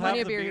 have, There'll we'll be have plenty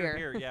the of beer beer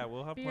here. here. Yeah,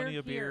 we'll have Beer plenty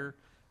of here. beer.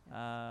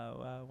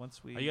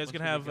 Once we. Are you guys once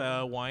gonna we have get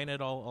going. wine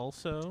at all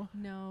also?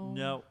 No.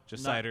 No,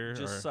 Just not- cider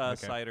Just or-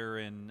 okay. cider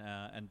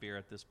and beer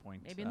at this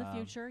point. Maybe in the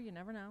future. You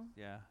never know.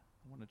 Yeah,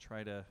 I want to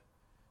try to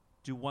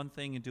do one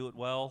thing and do it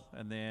well,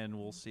 and then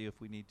we'll see if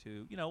we need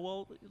to.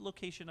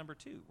 Location number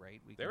 2, right?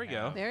 There can we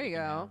go. have- There we you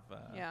can go.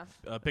 have,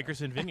 Yeah.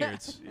 Bickerson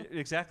Vineyards.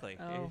 Exactly.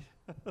 Oh.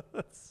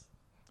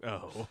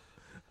 Oh.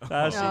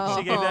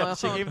 She gave that.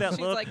 She gave that She's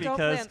look like, "Don't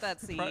because plant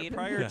that seed."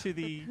 prior Yeah. to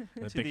the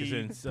The to the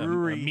Bickerson's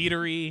brewery.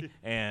 meadery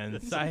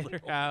and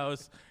cider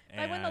house. If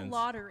I win the and-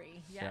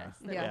 lottery, yes,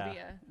 that Yeah. would be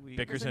a we-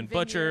 Bickerson Vineyard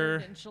Butcher.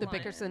 in The Chelan,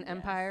 Bickerson yes.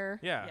 Empire.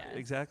 Yeah. Yes.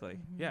 Exactly.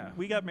 Yeah.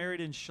 We got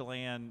married in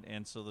Chelan,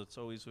 and so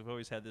we've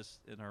always had this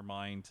in our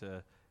mind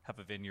to have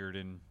a vineyard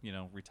and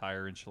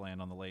retire in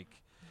Chelan on the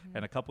lake.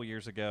 And a couple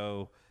years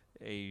ago,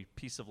 a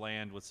piece of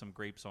land with some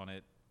grapes on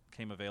it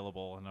came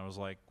available, and I was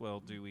like, well,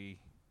 do we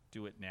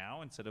do it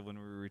now instead of when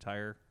we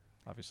retire?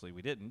 Obviously,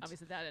 we didn't.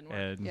 Obviously, that didn't work.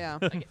 And Yeah.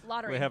 Like,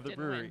 lottery we have the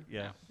didn't brewery. win.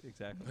 Yeah,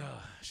 exactly.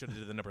 Should have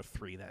did the number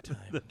 3 that time.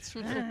 No.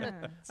 I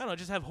don't know.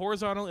 Just have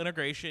horizontal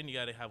integration. You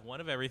got to have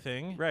one of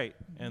everything, Right.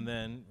 and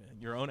then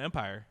your own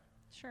empire.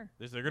 Sure.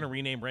 They're going to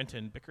rename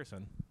Renton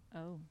Bickerson.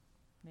 Oh,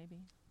 maybe. Or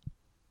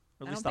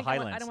at I least don't the think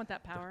Highlands. I don't want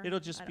that power. It'll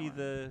just I be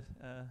don't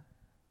want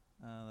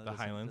the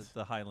Highlands.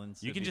 The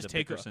Highlands. You It'd can be just the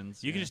take.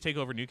 Bickersons, You can yeah. just take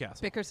over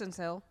Newcastle. Bickerson's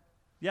Hill.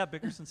 Yeah,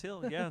 Bickerson's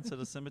Hill. Yeah, instead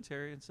of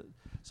cemetery.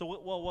 So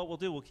what we'll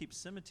do, we'll keep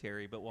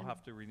cemetery, but we'll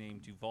have to rename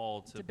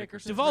Duval to To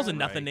Bickerson. Duval's a Right.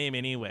 nothing name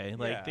anyway.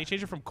 Like Yeah. they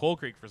changed it from Coal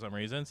Creek for some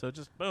reason, so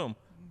just boom,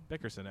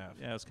 Bickerson Ave.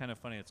 Yeah, it's kind of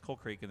funny. It's Coal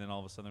Creek, and then all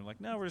of a sudden they're like,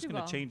 no, we're just going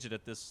Duval. to change it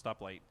at this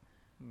stoplight.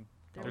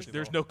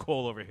 There's no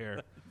coal over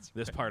here.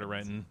 This part of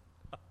Renton.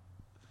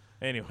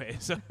 Anyway,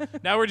 so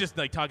now we're just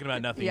like talking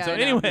about nothing. Yeah, so I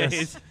know.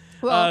 anyways,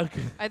 Well,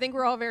 I think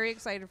we're all very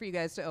excited for you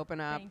guys to open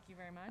up. Thank you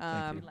very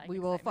much. We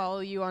will follow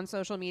you on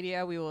social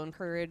media. We will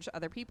encourage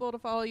other people to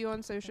follow you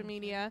on social Thank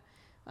you. media.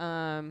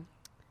 And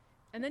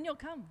then you'll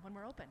come when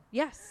we're open.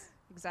 Yes,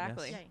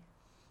 exactly. Yes. Yay.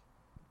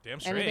 damn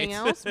straight. Anything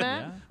else,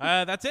 Matt?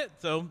 Yeah. That's it.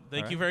 So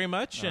thank All you right. very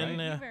much, All and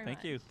right. Thank you very Thank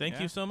much. you. thank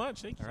Yeah. you so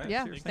much. Thank you. All right.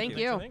 Yeah, Cheers. thank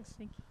Thanks. you. Thanks.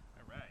 Thank you.